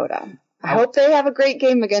Minnesota. I hope they have a great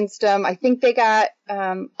game against them. I think they got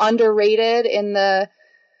underrated in the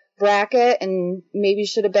bracket and maybe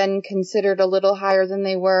should have been considered a little higher than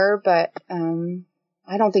they were. But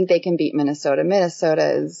I don't think they can beat Minnesota.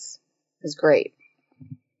 Minnesota is great.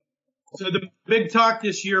 So the big talk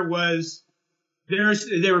this year was there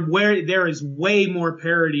is way more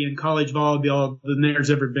parity in college volleyball than there's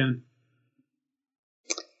ever been.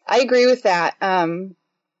 I agree with that.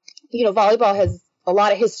 Volleyball has a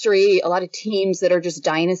lot of history, a lot of teams that are just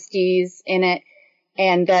dynasties in it.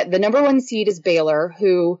 And that the number 1 seed is Baylor,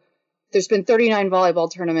 who there's been 39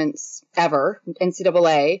 volleyball tournaments ever,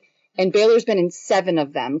 NCAA, and Baylor's been in 7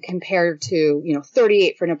 of them compared to,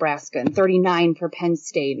 38 for Nebraska and 39 for Penn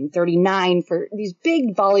State and 39 for these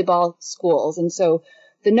big volleyball schools. And so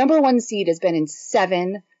the number 1 seed has been in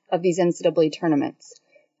 7 of these NCAA tournaments.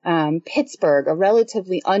 Pittsburgh, a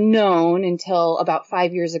relatively unknown until about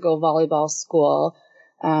 5 years ago volleyball school,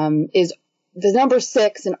 is the number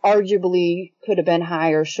 6 and arguably could have been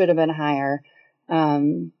higher, should have been higher.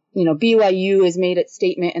 BYU has made its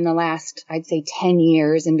statement in the last, I'd say, 10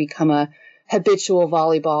 years and become a habitual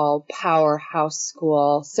volleyball powerhouse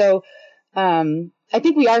school. So, I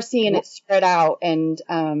think we are seeing it spread out, and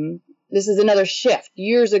this is another shift.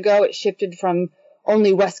 Years ago, it shifted from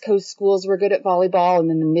only West Coast schools were good at volleyball, and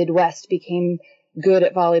then the Midwest became good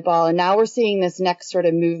at volleyball. And now we're seeing this next sort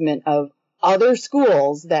of movement of other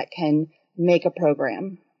schools that can make a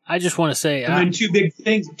program. I just want to say, and then two big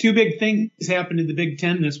things happened in the Big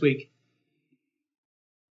Ten this week.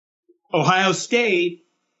 Ohio State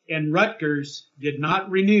and Rutgers did not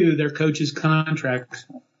renew their coaches' contracts.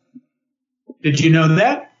 Did you know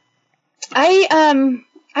that? I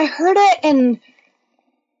heard it, and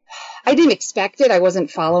I didn't expect it. I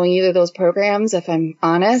wasn't following either of those programs, if I'm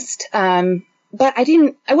honest. But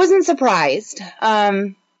I wasn't surprised.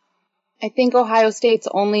 I think Ohio State's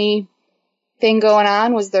only thing going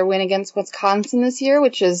on was their win against Wisconsin this year,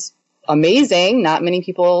 which is amazing. Not many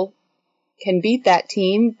people can beat that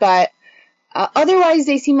team, but otherwise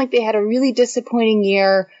they seem like they had a really disappointing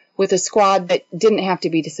year with a squad that didn't have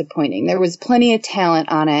to be disappointing. There was plenty of talent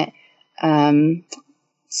on it.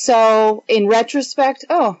 So in retrospect,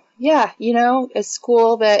 oh yeah, a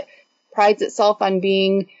school that prides itself on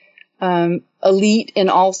being elite in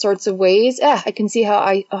all sorts of ways. I can see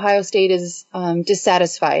how Ohio State is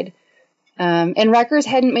dissatisfied. And Rutgers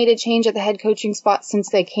hadn't made a change at the head coaching spot since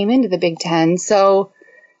they came into the Big Ten. So,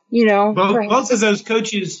 both of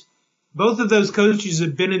those coaches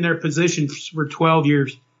have been in their positions for 12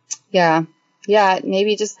 years. Yeah.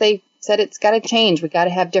 Maybe just they said it's got to change. We got to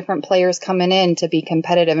have different players coming in to be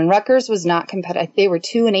competitive. And Rutgers was not competitive. They were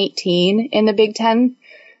 2-18 in the Big Ten.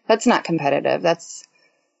 That's not competitive. That's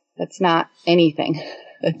not anything.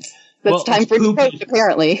 That's time for coach,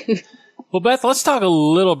 apparently. Well, Beth, let's talk a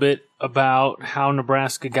little bit about how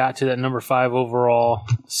Nebraska got to that number 5 overall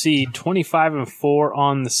seed, 25-4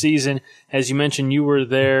 on the season. As you mentioned, you were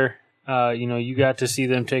there. You got to see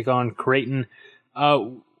them take on Creighton.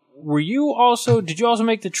 Did you also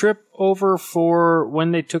make the trip over for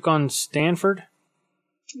when they took on Stanford?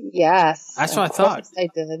 Yes. That's what I thought. I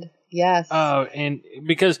did. Yes. And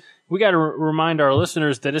because we got to remind our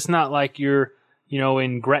listeners that it's not like you're,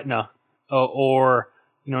 in Gretna or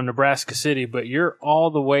Nebraska City, but you're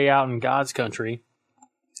all the way out in God's country.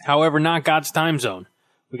 However, not God's time zone.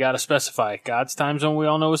 We got to specify. God's time zone, we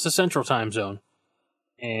all know, is the Central Time Zone.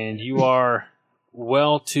 And you are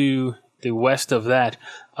well to the west of that.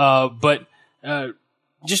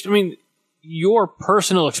 Your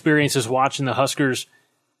personal experiences watching the Huskers,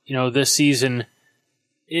 this season,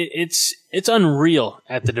 it's unreal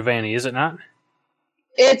at the Devaney, is it not?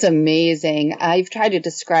 It's amazing. I've tried to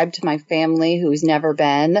describe to my family who's never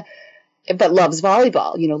been, but loves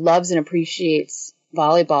volleyball, loves and appreciates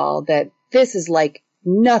volleyball, that this is like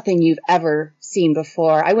nothing you've ever seen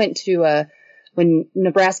before. I went to when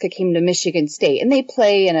Nebraska came to Michigan State, and they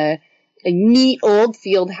play in a neat old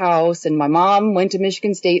field house, and my mom went to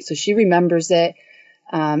Michigan State, so she remembers it.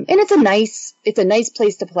 And it's a nice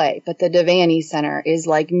place to play, but the Devaney Center is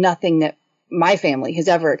like nothing that my family has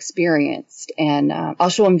ever experienced. And I'll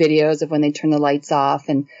show them videos of when they turn the lights off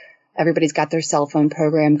and everybody's got their cell phone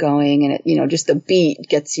program going, and it, just the beat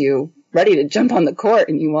gets you ready to jump on the court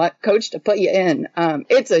and you want coach to put you in.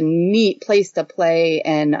 It's a neat place to play,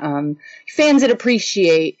 and fans that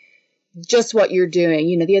appreciate just what you're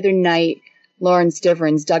doing. The other night, Lauren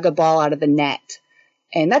Stivrins dug a ball out of the net,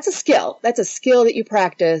 and that's a skill. That's a skill that you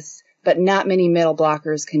practice, but not many middle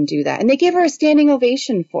blockers can do that. And they gave her a standing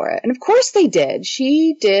ovation for it. And of course they did.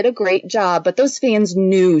 She did a great job, but those fans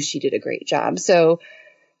knew she did a great job. So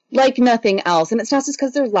like nothing else. And it's not just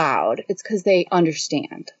because they're loud. It's because they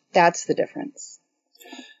understand. That's the difference.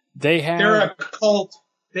 They're a cult.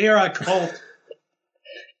 They are a cult.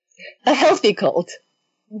 A healthy cult.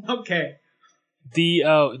 Okay.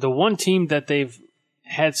 The one team that they've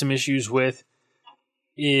had some issues with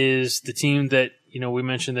is the team that, we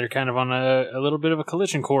mentioned they're kind of on a little bit of a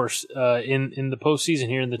collision course in the postseason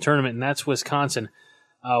here in the tournament, and that's Wisconsin.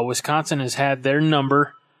 Wisconsin has had their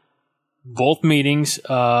number both meetings.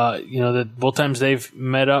 Both times they've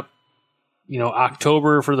met up,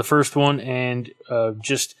 October for the first one and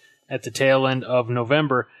just at the tail end of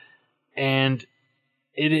November. And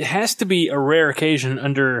it has to be a rare occasion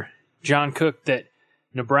under John Cook that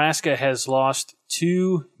Nebraska has lost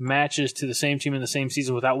 2 matches to the same team in the same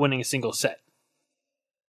season without winning a single set.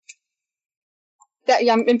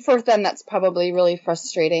 And for them, that's probably really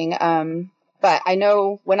frustrating. But I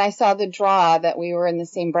know when I saw the draw that we were in the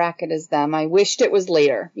same bracket as them, I wished it was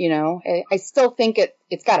later. I still think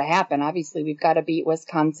it's got to happen. Obviously, we've got to beat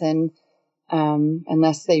Wisconsin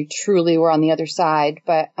unless they truly were on the other side.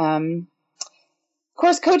 But of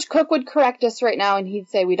course, Coach Cook would correct us right now, and he'd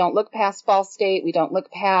say we don't look past Ball State, we don't look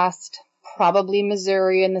past probably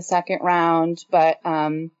Missouri in the second round. But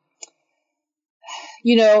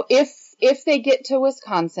if they get to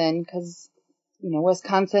Wisconsin, because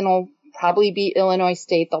Wisconsin will probably beat Illinois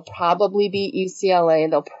State, they'll probably beat UCLA,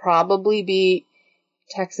 they'll probably beat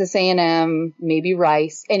Texas A&M, maybe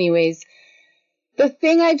Rice. Anyways, The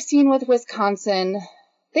thing I've seen with Wisconsin,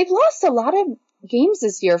 they've lost a lot of games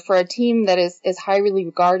this year for a team that is as highly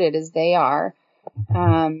regarded as they are.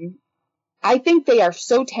 I think they are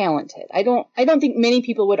so talented. I don't think many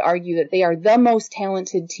people would argue that they are the most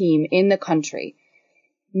talented team in the country.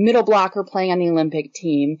 Middle blocker playing on the Olympic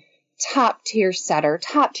team, top tier setter,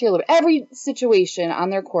 top tier, every situation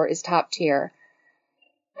on their court is top tier.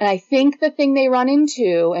 And I think the thing they run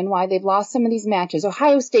into and why they've lost some of these matches,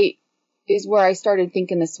 Ohio State is where I started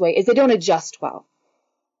thinking this way, is they don't adjust well.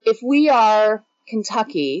 If we are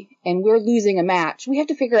Kentucky and we're losing a match, we have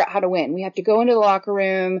to figure out how to win. We have to go into the locker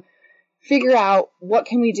room, figure out what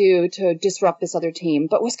can we do to disrupt this other team.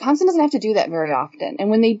 But Wisconsin doesn't have to do that very often. And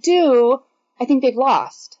when they do, I think they've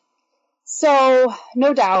lost. So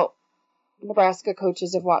no doubt Nebraska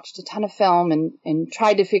coaches have watched a ton of film and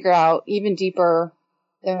tried to figure out even deeper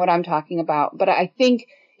than what I'm talking about. But I think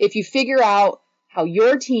if you figure out how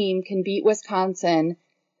your team can beat Wisconsin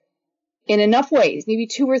in enough ways, maybe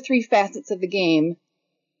 2 or 3 facets of the game,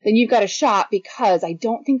 then you've got a shot, because I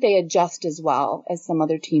don't think they adjust as well as some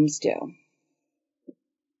other teams do.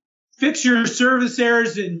 Fix your service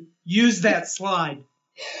errors and use that slide.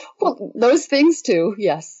 Well, those things too,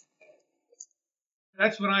 yes.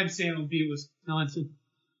 That's what I'm saying will be Wisconsin.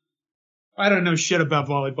 I don't know shit about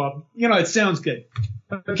volleyball. It sounds good.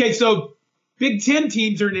 Okay, so Big Ten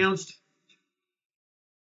teams are announced.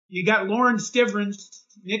 You got Lauren Stivrins,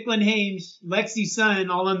 Nicklin Hames, Lexi Sun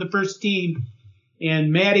all on the first team.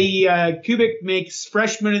 And Maddie Kubik makes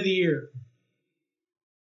Freshman of the Year.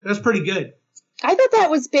 That's pretty good. I thought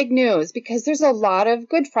that was big news because there's a lot of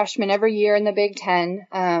good freshmen every year in the Big Ten.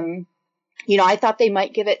 I thought they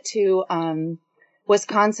might give it to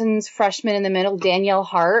Wisconsin's freshman in the middle, Danielle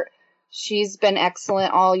Hart. She's been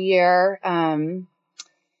excellent all year.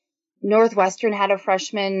 Northwestern had a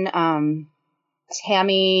freshman,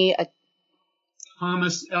 Tammy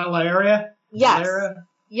Thomas Elaria. Yes.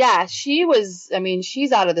 Yeah,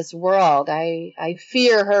 she's out of this world. I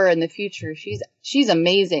fear her in the future. She's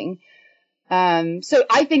amazing. So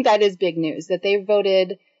I think that is big news that they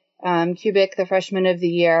voted Kubik the freshman of the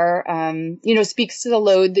year. Speaks to the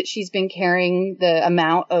load that she's been carrying, the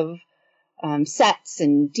amount of sets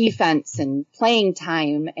and defense and playing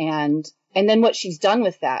time, and then what she's done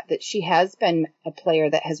with that she has been a player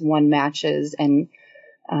that has won matches and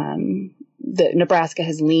that Nebraska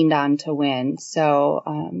has leaned on to win. So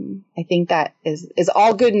I think that is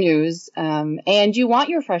all good news. And you want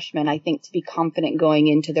your freshmen, I think, to be confident going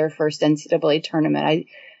into their first NCAA tournament.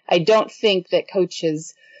 I don't think that Coach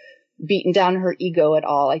has beaten down her ego at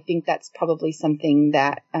all. I think that's probably something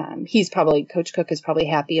that Coach Cook is probably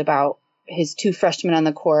happy about, his 2 freshmen on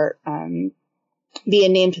the court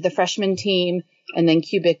being named to the freshman team, and then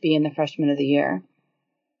Kubik being the freshman of the year.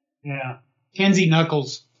 Yeah. Kenzie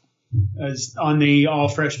Knuckles is on the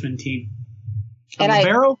all-freshman team. And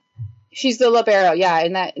libero? She's the libero, yeah.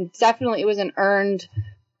 And that definitely, it was an earned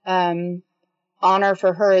honor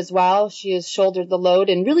for her as well. She has shouldered the load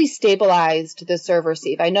and really stabilized the serve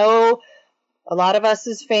receive. I know a lot of us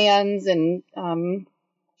as fans and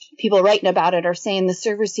people writing about it are saying the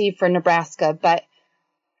serve receive for Nebraska, but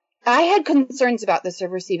I had concerns about the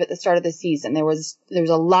serve receive at the start of the season. There was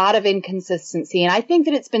a lot of inconsistency, and I think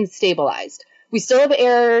that it's been stabilized. We still have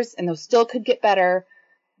errors, and those still could get better,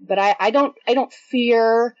 but I don't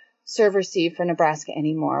fear serve receive for Nebraska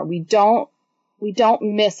anymore. We don't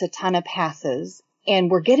miss a ton of passes,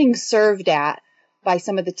 and we're getting served at by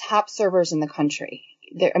some of the top servers in the country.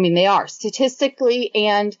 They are statistically,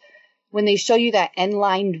 and when they show you that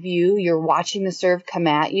end-line view, you're watching the serve come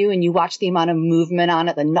at you, and you watch the amount of movement on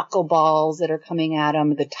it, the knuckleballs that are coming at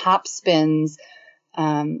them, the top spins.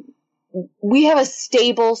 We have a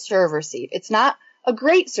stable serve receive. It's not a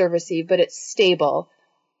great serve receive, but it's stable.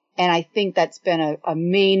 And I think that's been a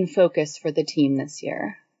main focus for the team this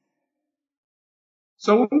year.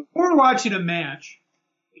 So we're watching a match,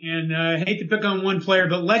 and I hate to pick on one player,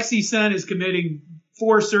 but Lexi Sun is committing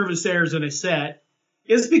 4 service errors in a set.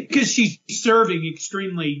 It's because she's serving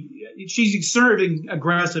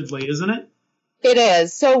aggressively, isn't it? It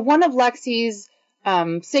is. So one of Lexi's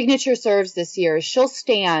signature serves this year is she'll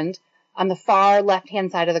stand on the far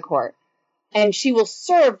left-hand side of the court, and she will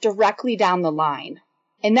serve directly down the line.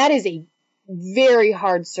 And that is a very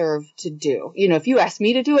hard serve to do. If you asked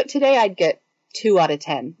me to do it today, I'd get 2 out of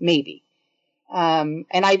 10, maybe. And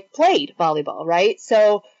I played volleyball, right?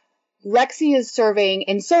 So Lexi is serving,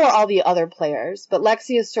 and so are all the other players, but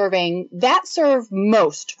Lexi is serving that serve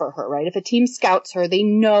most for her, right? If a team scouts her, they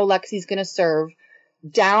know Lexi's going to serve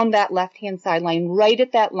down that left-hand sideline, right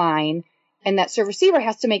at that line, and that serve receiver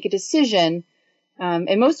has to make a decision,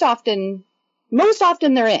 and most often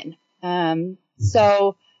they're in.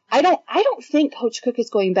 So I don't think Coach Cook is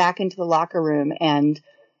going back into the locker room and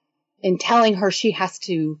telling her she has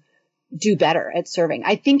to do better at serving.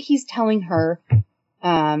 I think he's telling her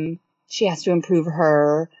she has to improve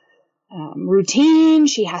her routine.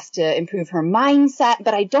 She has to improve her mindset.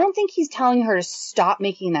 But I don't think he's telling her to stop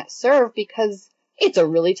making that serve, because it's a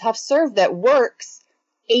really tough serve that works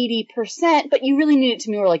 80%, but you really need it to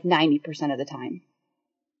be more like 90% of the time.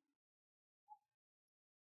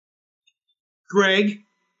 Greg?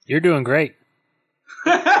 You're doing great.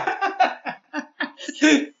 And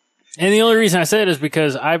the only reason I say it is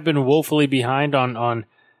because I've been woefully behind on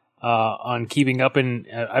keeping up, and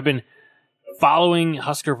I've been following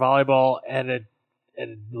Husker volleyball at a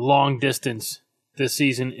long distance this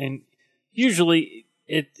season, and usually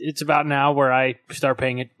it's about now where I start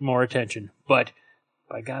paying it more attention. But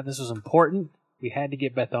by God, this was important. We had to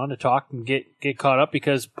get Beth on to talk and get caught up,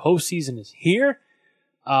 because postseason is here.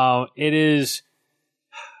 It is,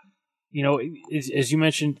 as you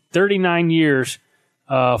mentioned, 39 years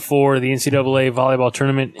for the NCAA volleyball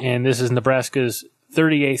tournament, and this is Nebraska's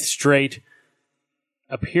 38th straight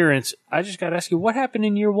appearance. I just got to ask you, what happened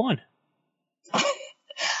in year one?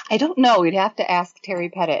 I don't know. We'd have to ask Terry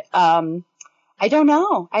Pettit. I don't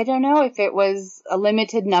know. I don't know if it was a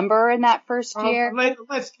limited number in that first year.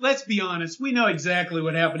 Let's be honest. We know exactly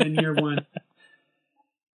what happened in year one.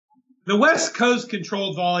 The West Coast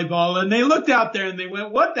controlled volleyball, and they looked out there and they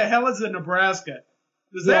went, "What the hell is a Nebraska?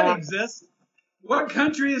 Does that exist? What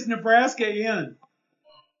country is Nebraska in?"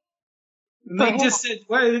 And they just said,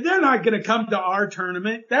 "Well, they're not going to come to our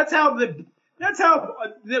tournament." That's how the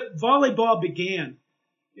volleyball began.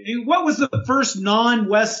 What was the first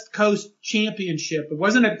non-West Coast championship? It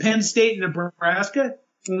wasn't at Penn State and Nebraska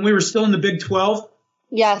when we were still in the Big 12?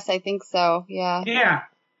 Yes, I think so. Yeah. Yeah.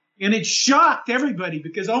 And it shocked everybody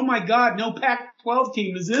because, oh my God, no Pac-12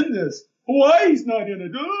 team is in this. Hawaii's not in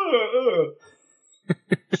it.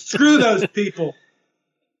 Screw those people.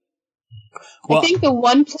 Well, I think the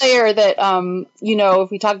one player that,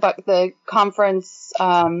 if we talk about the conference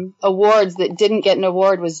awards that didn't get an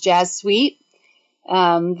award was Jazz Sweet,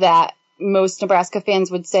 that most Nebraska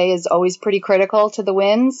fans would say is always pretty critical to the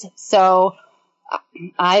wins. So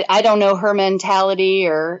I don't know her mentality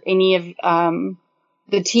or any of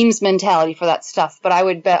the team's mentality for that stuff, but I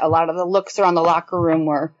would bet a lot of the looks around the locker room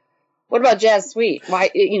were, what about Jazz Sweet?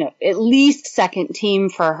 Why, at least second team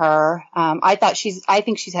for her. I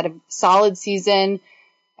think she's had a solid season.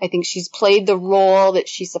 I think she's played the role that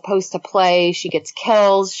she's supposed to play. She gets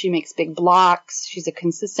kills. She makes big blocks. She's a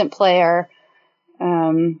consistent player.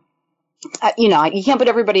 You can't put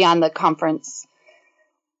everybody on the conference,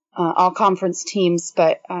 all conference teams,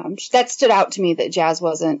 but that stood out to me that Jazz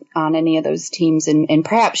wasn't on any of those teams and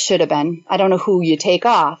perhaps should have been. I don't know who you take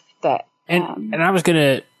off, but. And I was going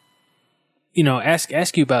to,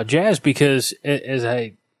 ask you about Jazz because, as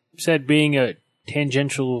I said, being a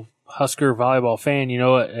tangential Husker volleyball fan,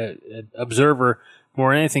 an observer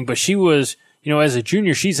more than anything, but she was, as a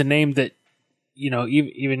junior, she's a name that,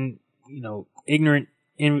 even ignorant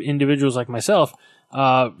individuals like myself,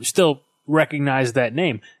 still recognize that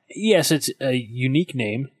name. Yes, it's a unique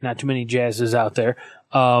name. Not too many Jazzes out there.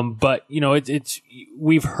 But it's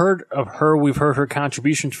we've heard of her. We've heard her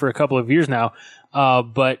contributions for a couple of years now.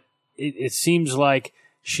 But it seems like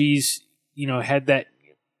she's, had that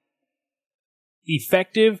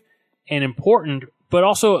effective and important, but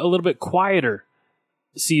also a little bit quieter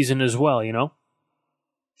season as well,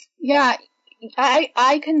 Yeah,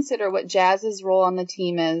 I consider what Jazz's role on the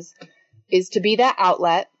team is to be that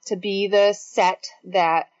outlet, to be the set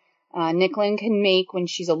that Nicklin can make when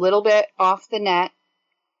she's a little bit off the net.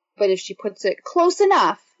 But if she puts it close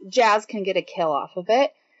enough, Jazz can get a kill off of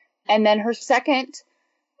it. And then her second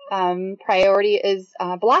priority is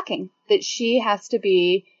blocking, that she has to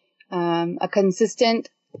be a consistent,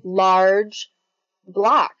 large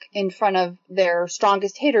block in front of their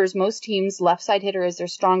strongest hitters. Most teams, left side hitter is their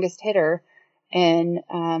strongest hitter. And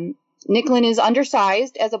Nicklin is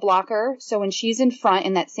undersized as a blocker, so when she's in front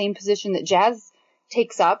in that same position that Jazz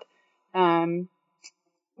takes up, when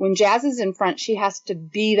Jazz is in front, she has to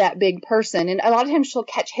be that big person. And a lot of times she'll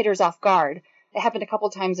catch hitters off guard. It happened a couple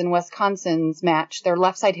times in Wisconsin's match. Their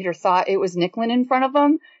left side hitter thought it was Nicklin in front of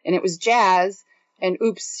them, and it was Jazz. And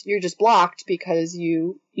oops, you're just blocked because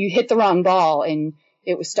you hit the wrong ball and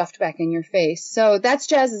it was stuffed back in your face. So that's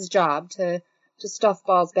Jazz's job, to stuff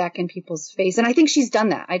balls back in people's face. And I think she's done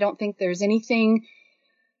that. I don't think there's anything,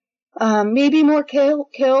 maybe more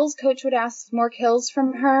kills. Coach would ask more kills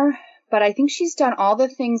from her, but I think she's done all the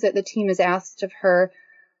things that the team has asked of her.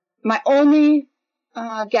 My only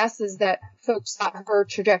guess is that folks thought her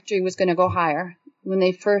trajectory was going to go higher. When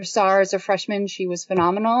they first saw her as a freshman, she was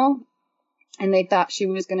phenomenal, and they thought she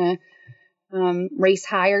was going to race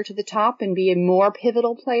higher to the top and be a more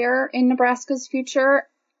pivotal player in Nebraska's future.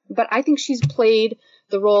 But I think she's played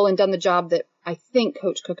the role and done the job that I think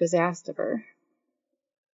Coach Cook has asked of her.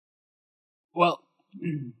 Well,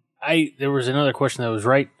 there was another question that was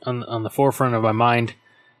right on the forefront of my mind,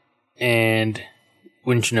 and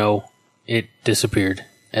wouldn't you know, it disappeared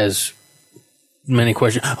as many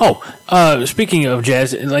questions. Oh, speaking of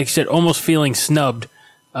Jazz, like you said, almost feeling snubbed,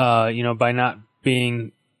 by not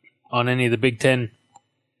being on any of the Big Ten,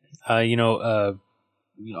 all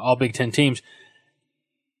Big Ten teams.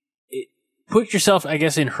 Put yourself, I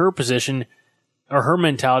guess, in her position or her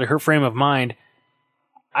mentality, her frame of mind.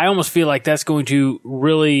 I almost feel like that's going to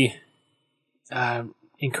really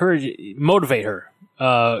motivate her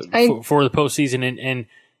for the postseason, and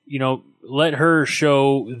let her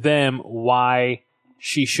show them why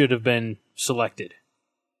she should have been selected.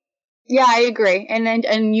 Yeah, I agree,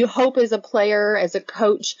 and you hope as a player, as a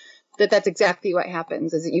coach, that that's exactly what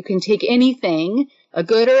happens. Is that you can take anything, a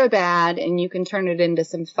good or a bad, and you can turn it into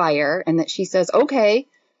some fire, and that she says, okay,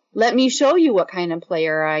 let me show you what kind of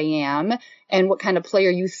player I am and what kind of player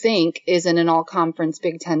you think isn't an all-conference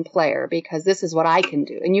Big Ten player, because this is what I can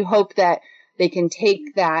do. And you hope that they can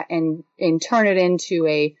take that and turn it into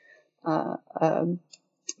a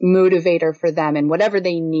motivator for them and whatever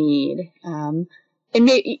they need. And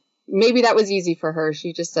maybe that was easy for her.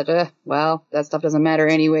 She just said, well, that stuff doesn't matter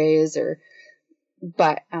anyways.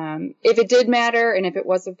 But if it did matter and if it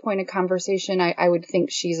was a point of conversation, I would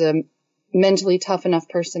think she's a mentally tough enough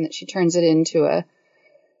person that she turns it into a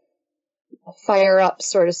fire up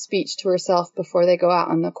sort of speech to herself before they go out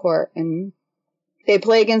on the court. And they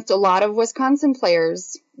play against a lot of Wisconsin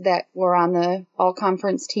players that were on the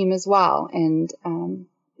all-conference team as well. And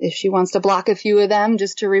if she wants to block a few of them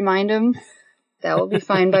just to remind them, that will be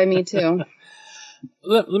fine by me too.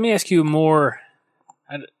 Let me ask you more,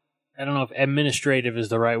 I don't know if administrative is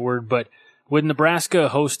the right word, but with Nebraska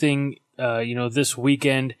hosting, this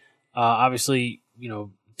weekend, obviously,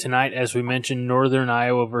 tonight, as we mentioned, Northern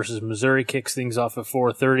Iowa versus Missouri kicks things off at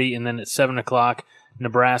 4:30, and then at 7 o'clock,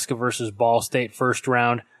 Nebraska versus Ball State, first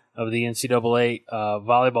round of the NCAA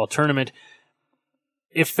volleyball tournament.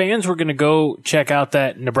 If fans were going to go check out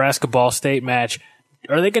that Nebraska-Ball State match,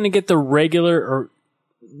 are they going to get the regular or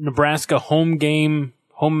Nebraska home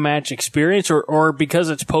match experience, or because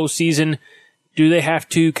it's postseason, do they have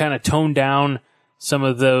to kind of tone down some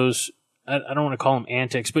of those, I don't want to call them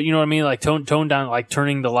antics, but you know what I mean? Like tone down, like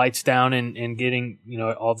turning the lights down and getting,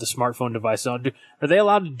 all the smartphone devices on. Are they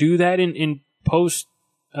allowed to do that in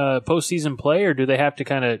postseason play, or do they have to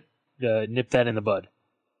kind of nip that in the bud?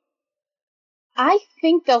 I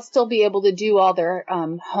think they'll still be able to do all their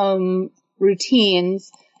home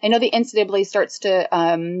routines. I know the NCAA starts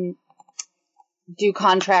to do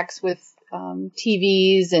contracts with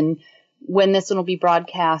TVs and when this one will be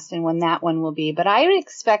broadcast and when that one will be. But I would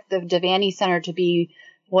expect the Devaney Center to be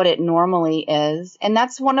what it normally is. And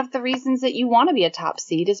that's one of the reasons that you want to be a top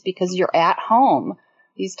seed, is because you're at home.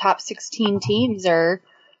 These top 16 teams are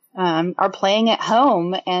playing at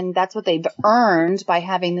home, and that's what they've earned by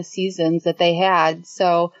having the seasons that they had.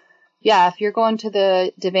 So, yeah, if you're going to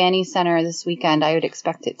the Devaney Center this weekend, I would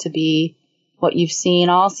expect it to be what you've seen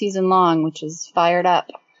all season long, which is fired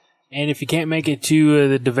up. And if you can't make it to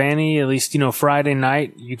the Devaney, at least, Friday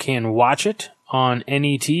night, you can watch it on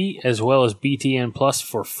NET as well as BTN Plus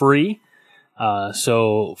for free.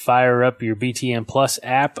 So fire up your BTN Plus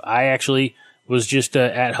app. I actually was just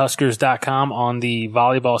at Huskers.com on the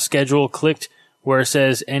volleyball schedule, clicked where it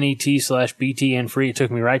says NET/BTN free. It took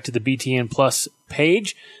me right to the BTN Plus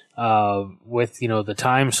page with, the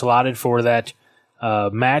time slotted for that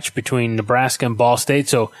match between Nebraska and Ball State.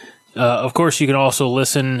 So, of course, you can also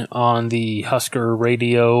listen on the Husker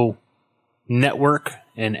Radio network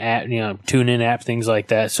and app, tune in app, things like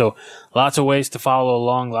that. So lots of ways to follow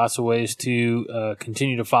along, lots of ways to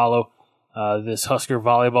continue to follow this Husker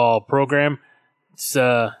volleyball program.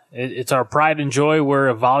 It's our pride and joy. We're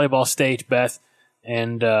a volleyball state, Beth,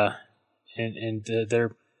 and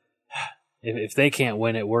they're, if they can't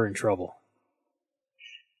win it, we're in trouble.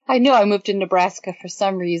 I know I moved to Nebraska for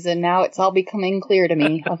some reason. Now it's all becoming clear to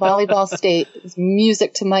me. A volleyball state is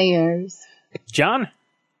music to my ears. John?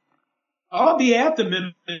 I'll be at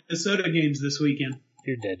the Minnesota games this weekend.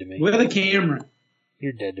 You're dead to me. With a camera.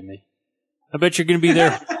 You're dead to me. I bet you're going to be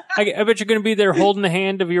there. I bet you're going to be there holding the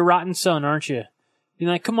hand of your rotten son, aren't you? You're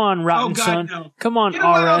like, come on, rotten son. No. Come on,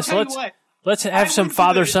 RS. Let's have some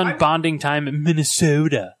father-son bonding time in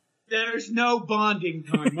Minnesota. There's no bonding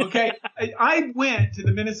time, okay? I went to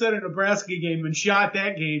the Minnesota-Nebraska game and shot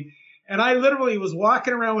that game, And I literally was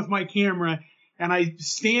walking around with my camera, and I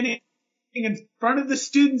standing in front of the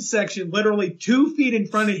student section, literally 2 feet in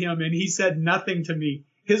front of him, and he said nothing to me.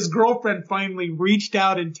 His girlfriend finally reached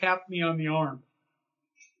out and tapped me on the arm.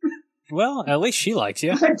 Well, at least she likes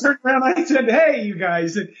you. I turned around and I said, "Hey, you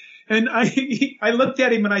guys." And I looked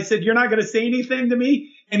at him and I said, "You're not going to say anything to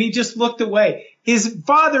me?" And he just looked away. His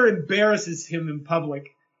father embarrasses him in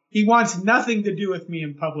public. He wants nothing to do with me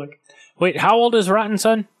in public. Wait, how old is Rotten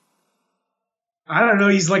Son? I don't know.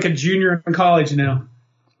 He's like a junior in college now.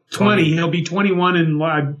 20. He'll be 21 in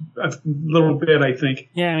a little bit, I think.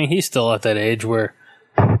 Yeah, I mean, he's still at that age where,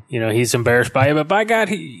 he's embarrassed by you. But by God,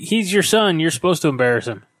 he's your son. You're supposed to embarrass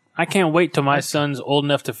him. I can't wait till my son's old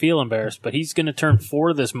enough to feel embarrassed, but he's going to turn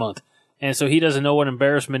 4 this month. And so he doesn't know what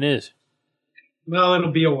embarrassment is. Well,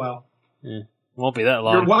 it'll be a while. Yeah, won't be that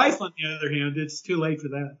long. Your wife, on the other hand, it's too late for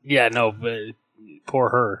that. Yeah, no, but poor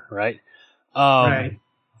her, right? Right.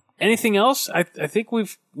 Anything else? I think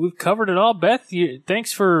we've covered it all. Beth,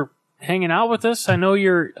 thanks for hanging out with us. I know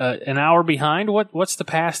you're an hour behind. What's the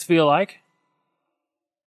past feel like?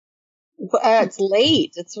 It's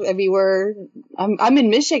late. I'm in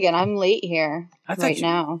Michigan. I'm late here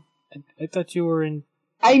now. I thought you were in.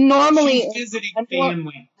 I normally She's visiting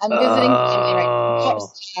family. I'm visiting family right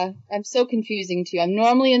now. I'm so confusing to you. I'm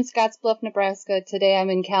normally in Scottsbluff, Nebraska. Today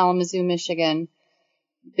I'm in Kalamazoo, Michigan,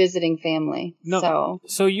 visiting family.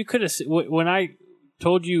 So you could have, when I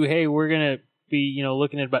told you, hey, we're gonna be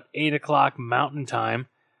looking at about 8:00 Mountain Time,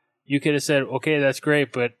 you could have said, okay, that's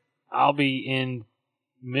great, but I'll be in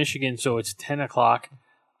Michigan, so it's 10:00.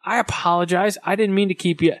 I apologize. I didn't mean to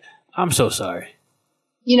keep you. I'm so sorry.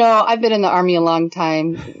 I've been in the Army a long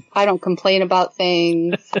time. I don't complain about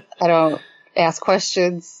things. I don't ask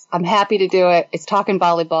questions. I'm happy to do it. It's talking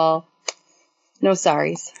volleyball. No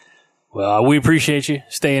sorries. Well, we appreciate you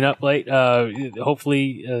staying up late.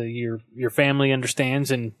 Hopefully your family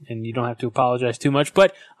understands and you don't have to apologize too much.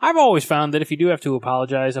 But I've always found that if you do have to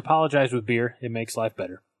apologize with beer. It makes life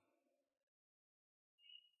better.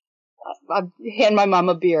 I'll hand my mom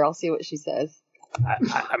a beer. I'll see what she says.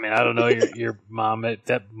 I mean, I don't know your mom.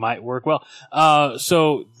 That might work well.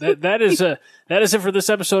 So that is it for this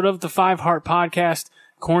episode of the 5 Heart Podcast,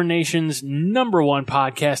 Corn Nation's #1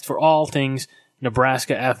 podcast for all things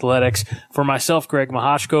Nebraska athletics. For myself, Greg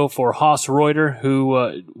Mahochko, for Haas Reuter,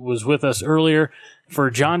 who was with us earlier, for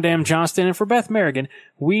John Dam Johnston, and for Beth Merrigan,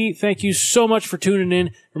 we thank you so much for tuning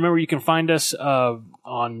in. Remember, you can find us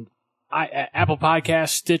on Apple Podcasts,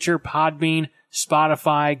 Stitcher, Podbean,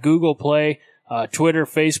 Spotify, Google Play, Twitter,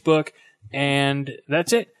 Facebook, and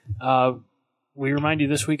that's it. We remind you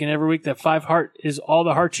this week and every week that 5 Heart is all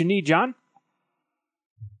the heart you need. John?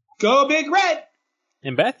 Go Big Red!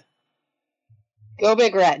 And Beth? Go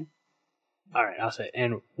Big Red. All right, I'll say it.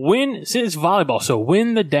 And win, it's volleyball, so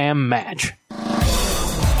win the damn match.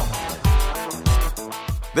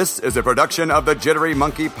 This is a production of the Jittery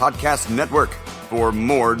Monkey Podcast Network. For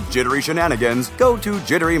more jittery shenanigans, go to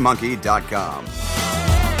jitterymonkey.com.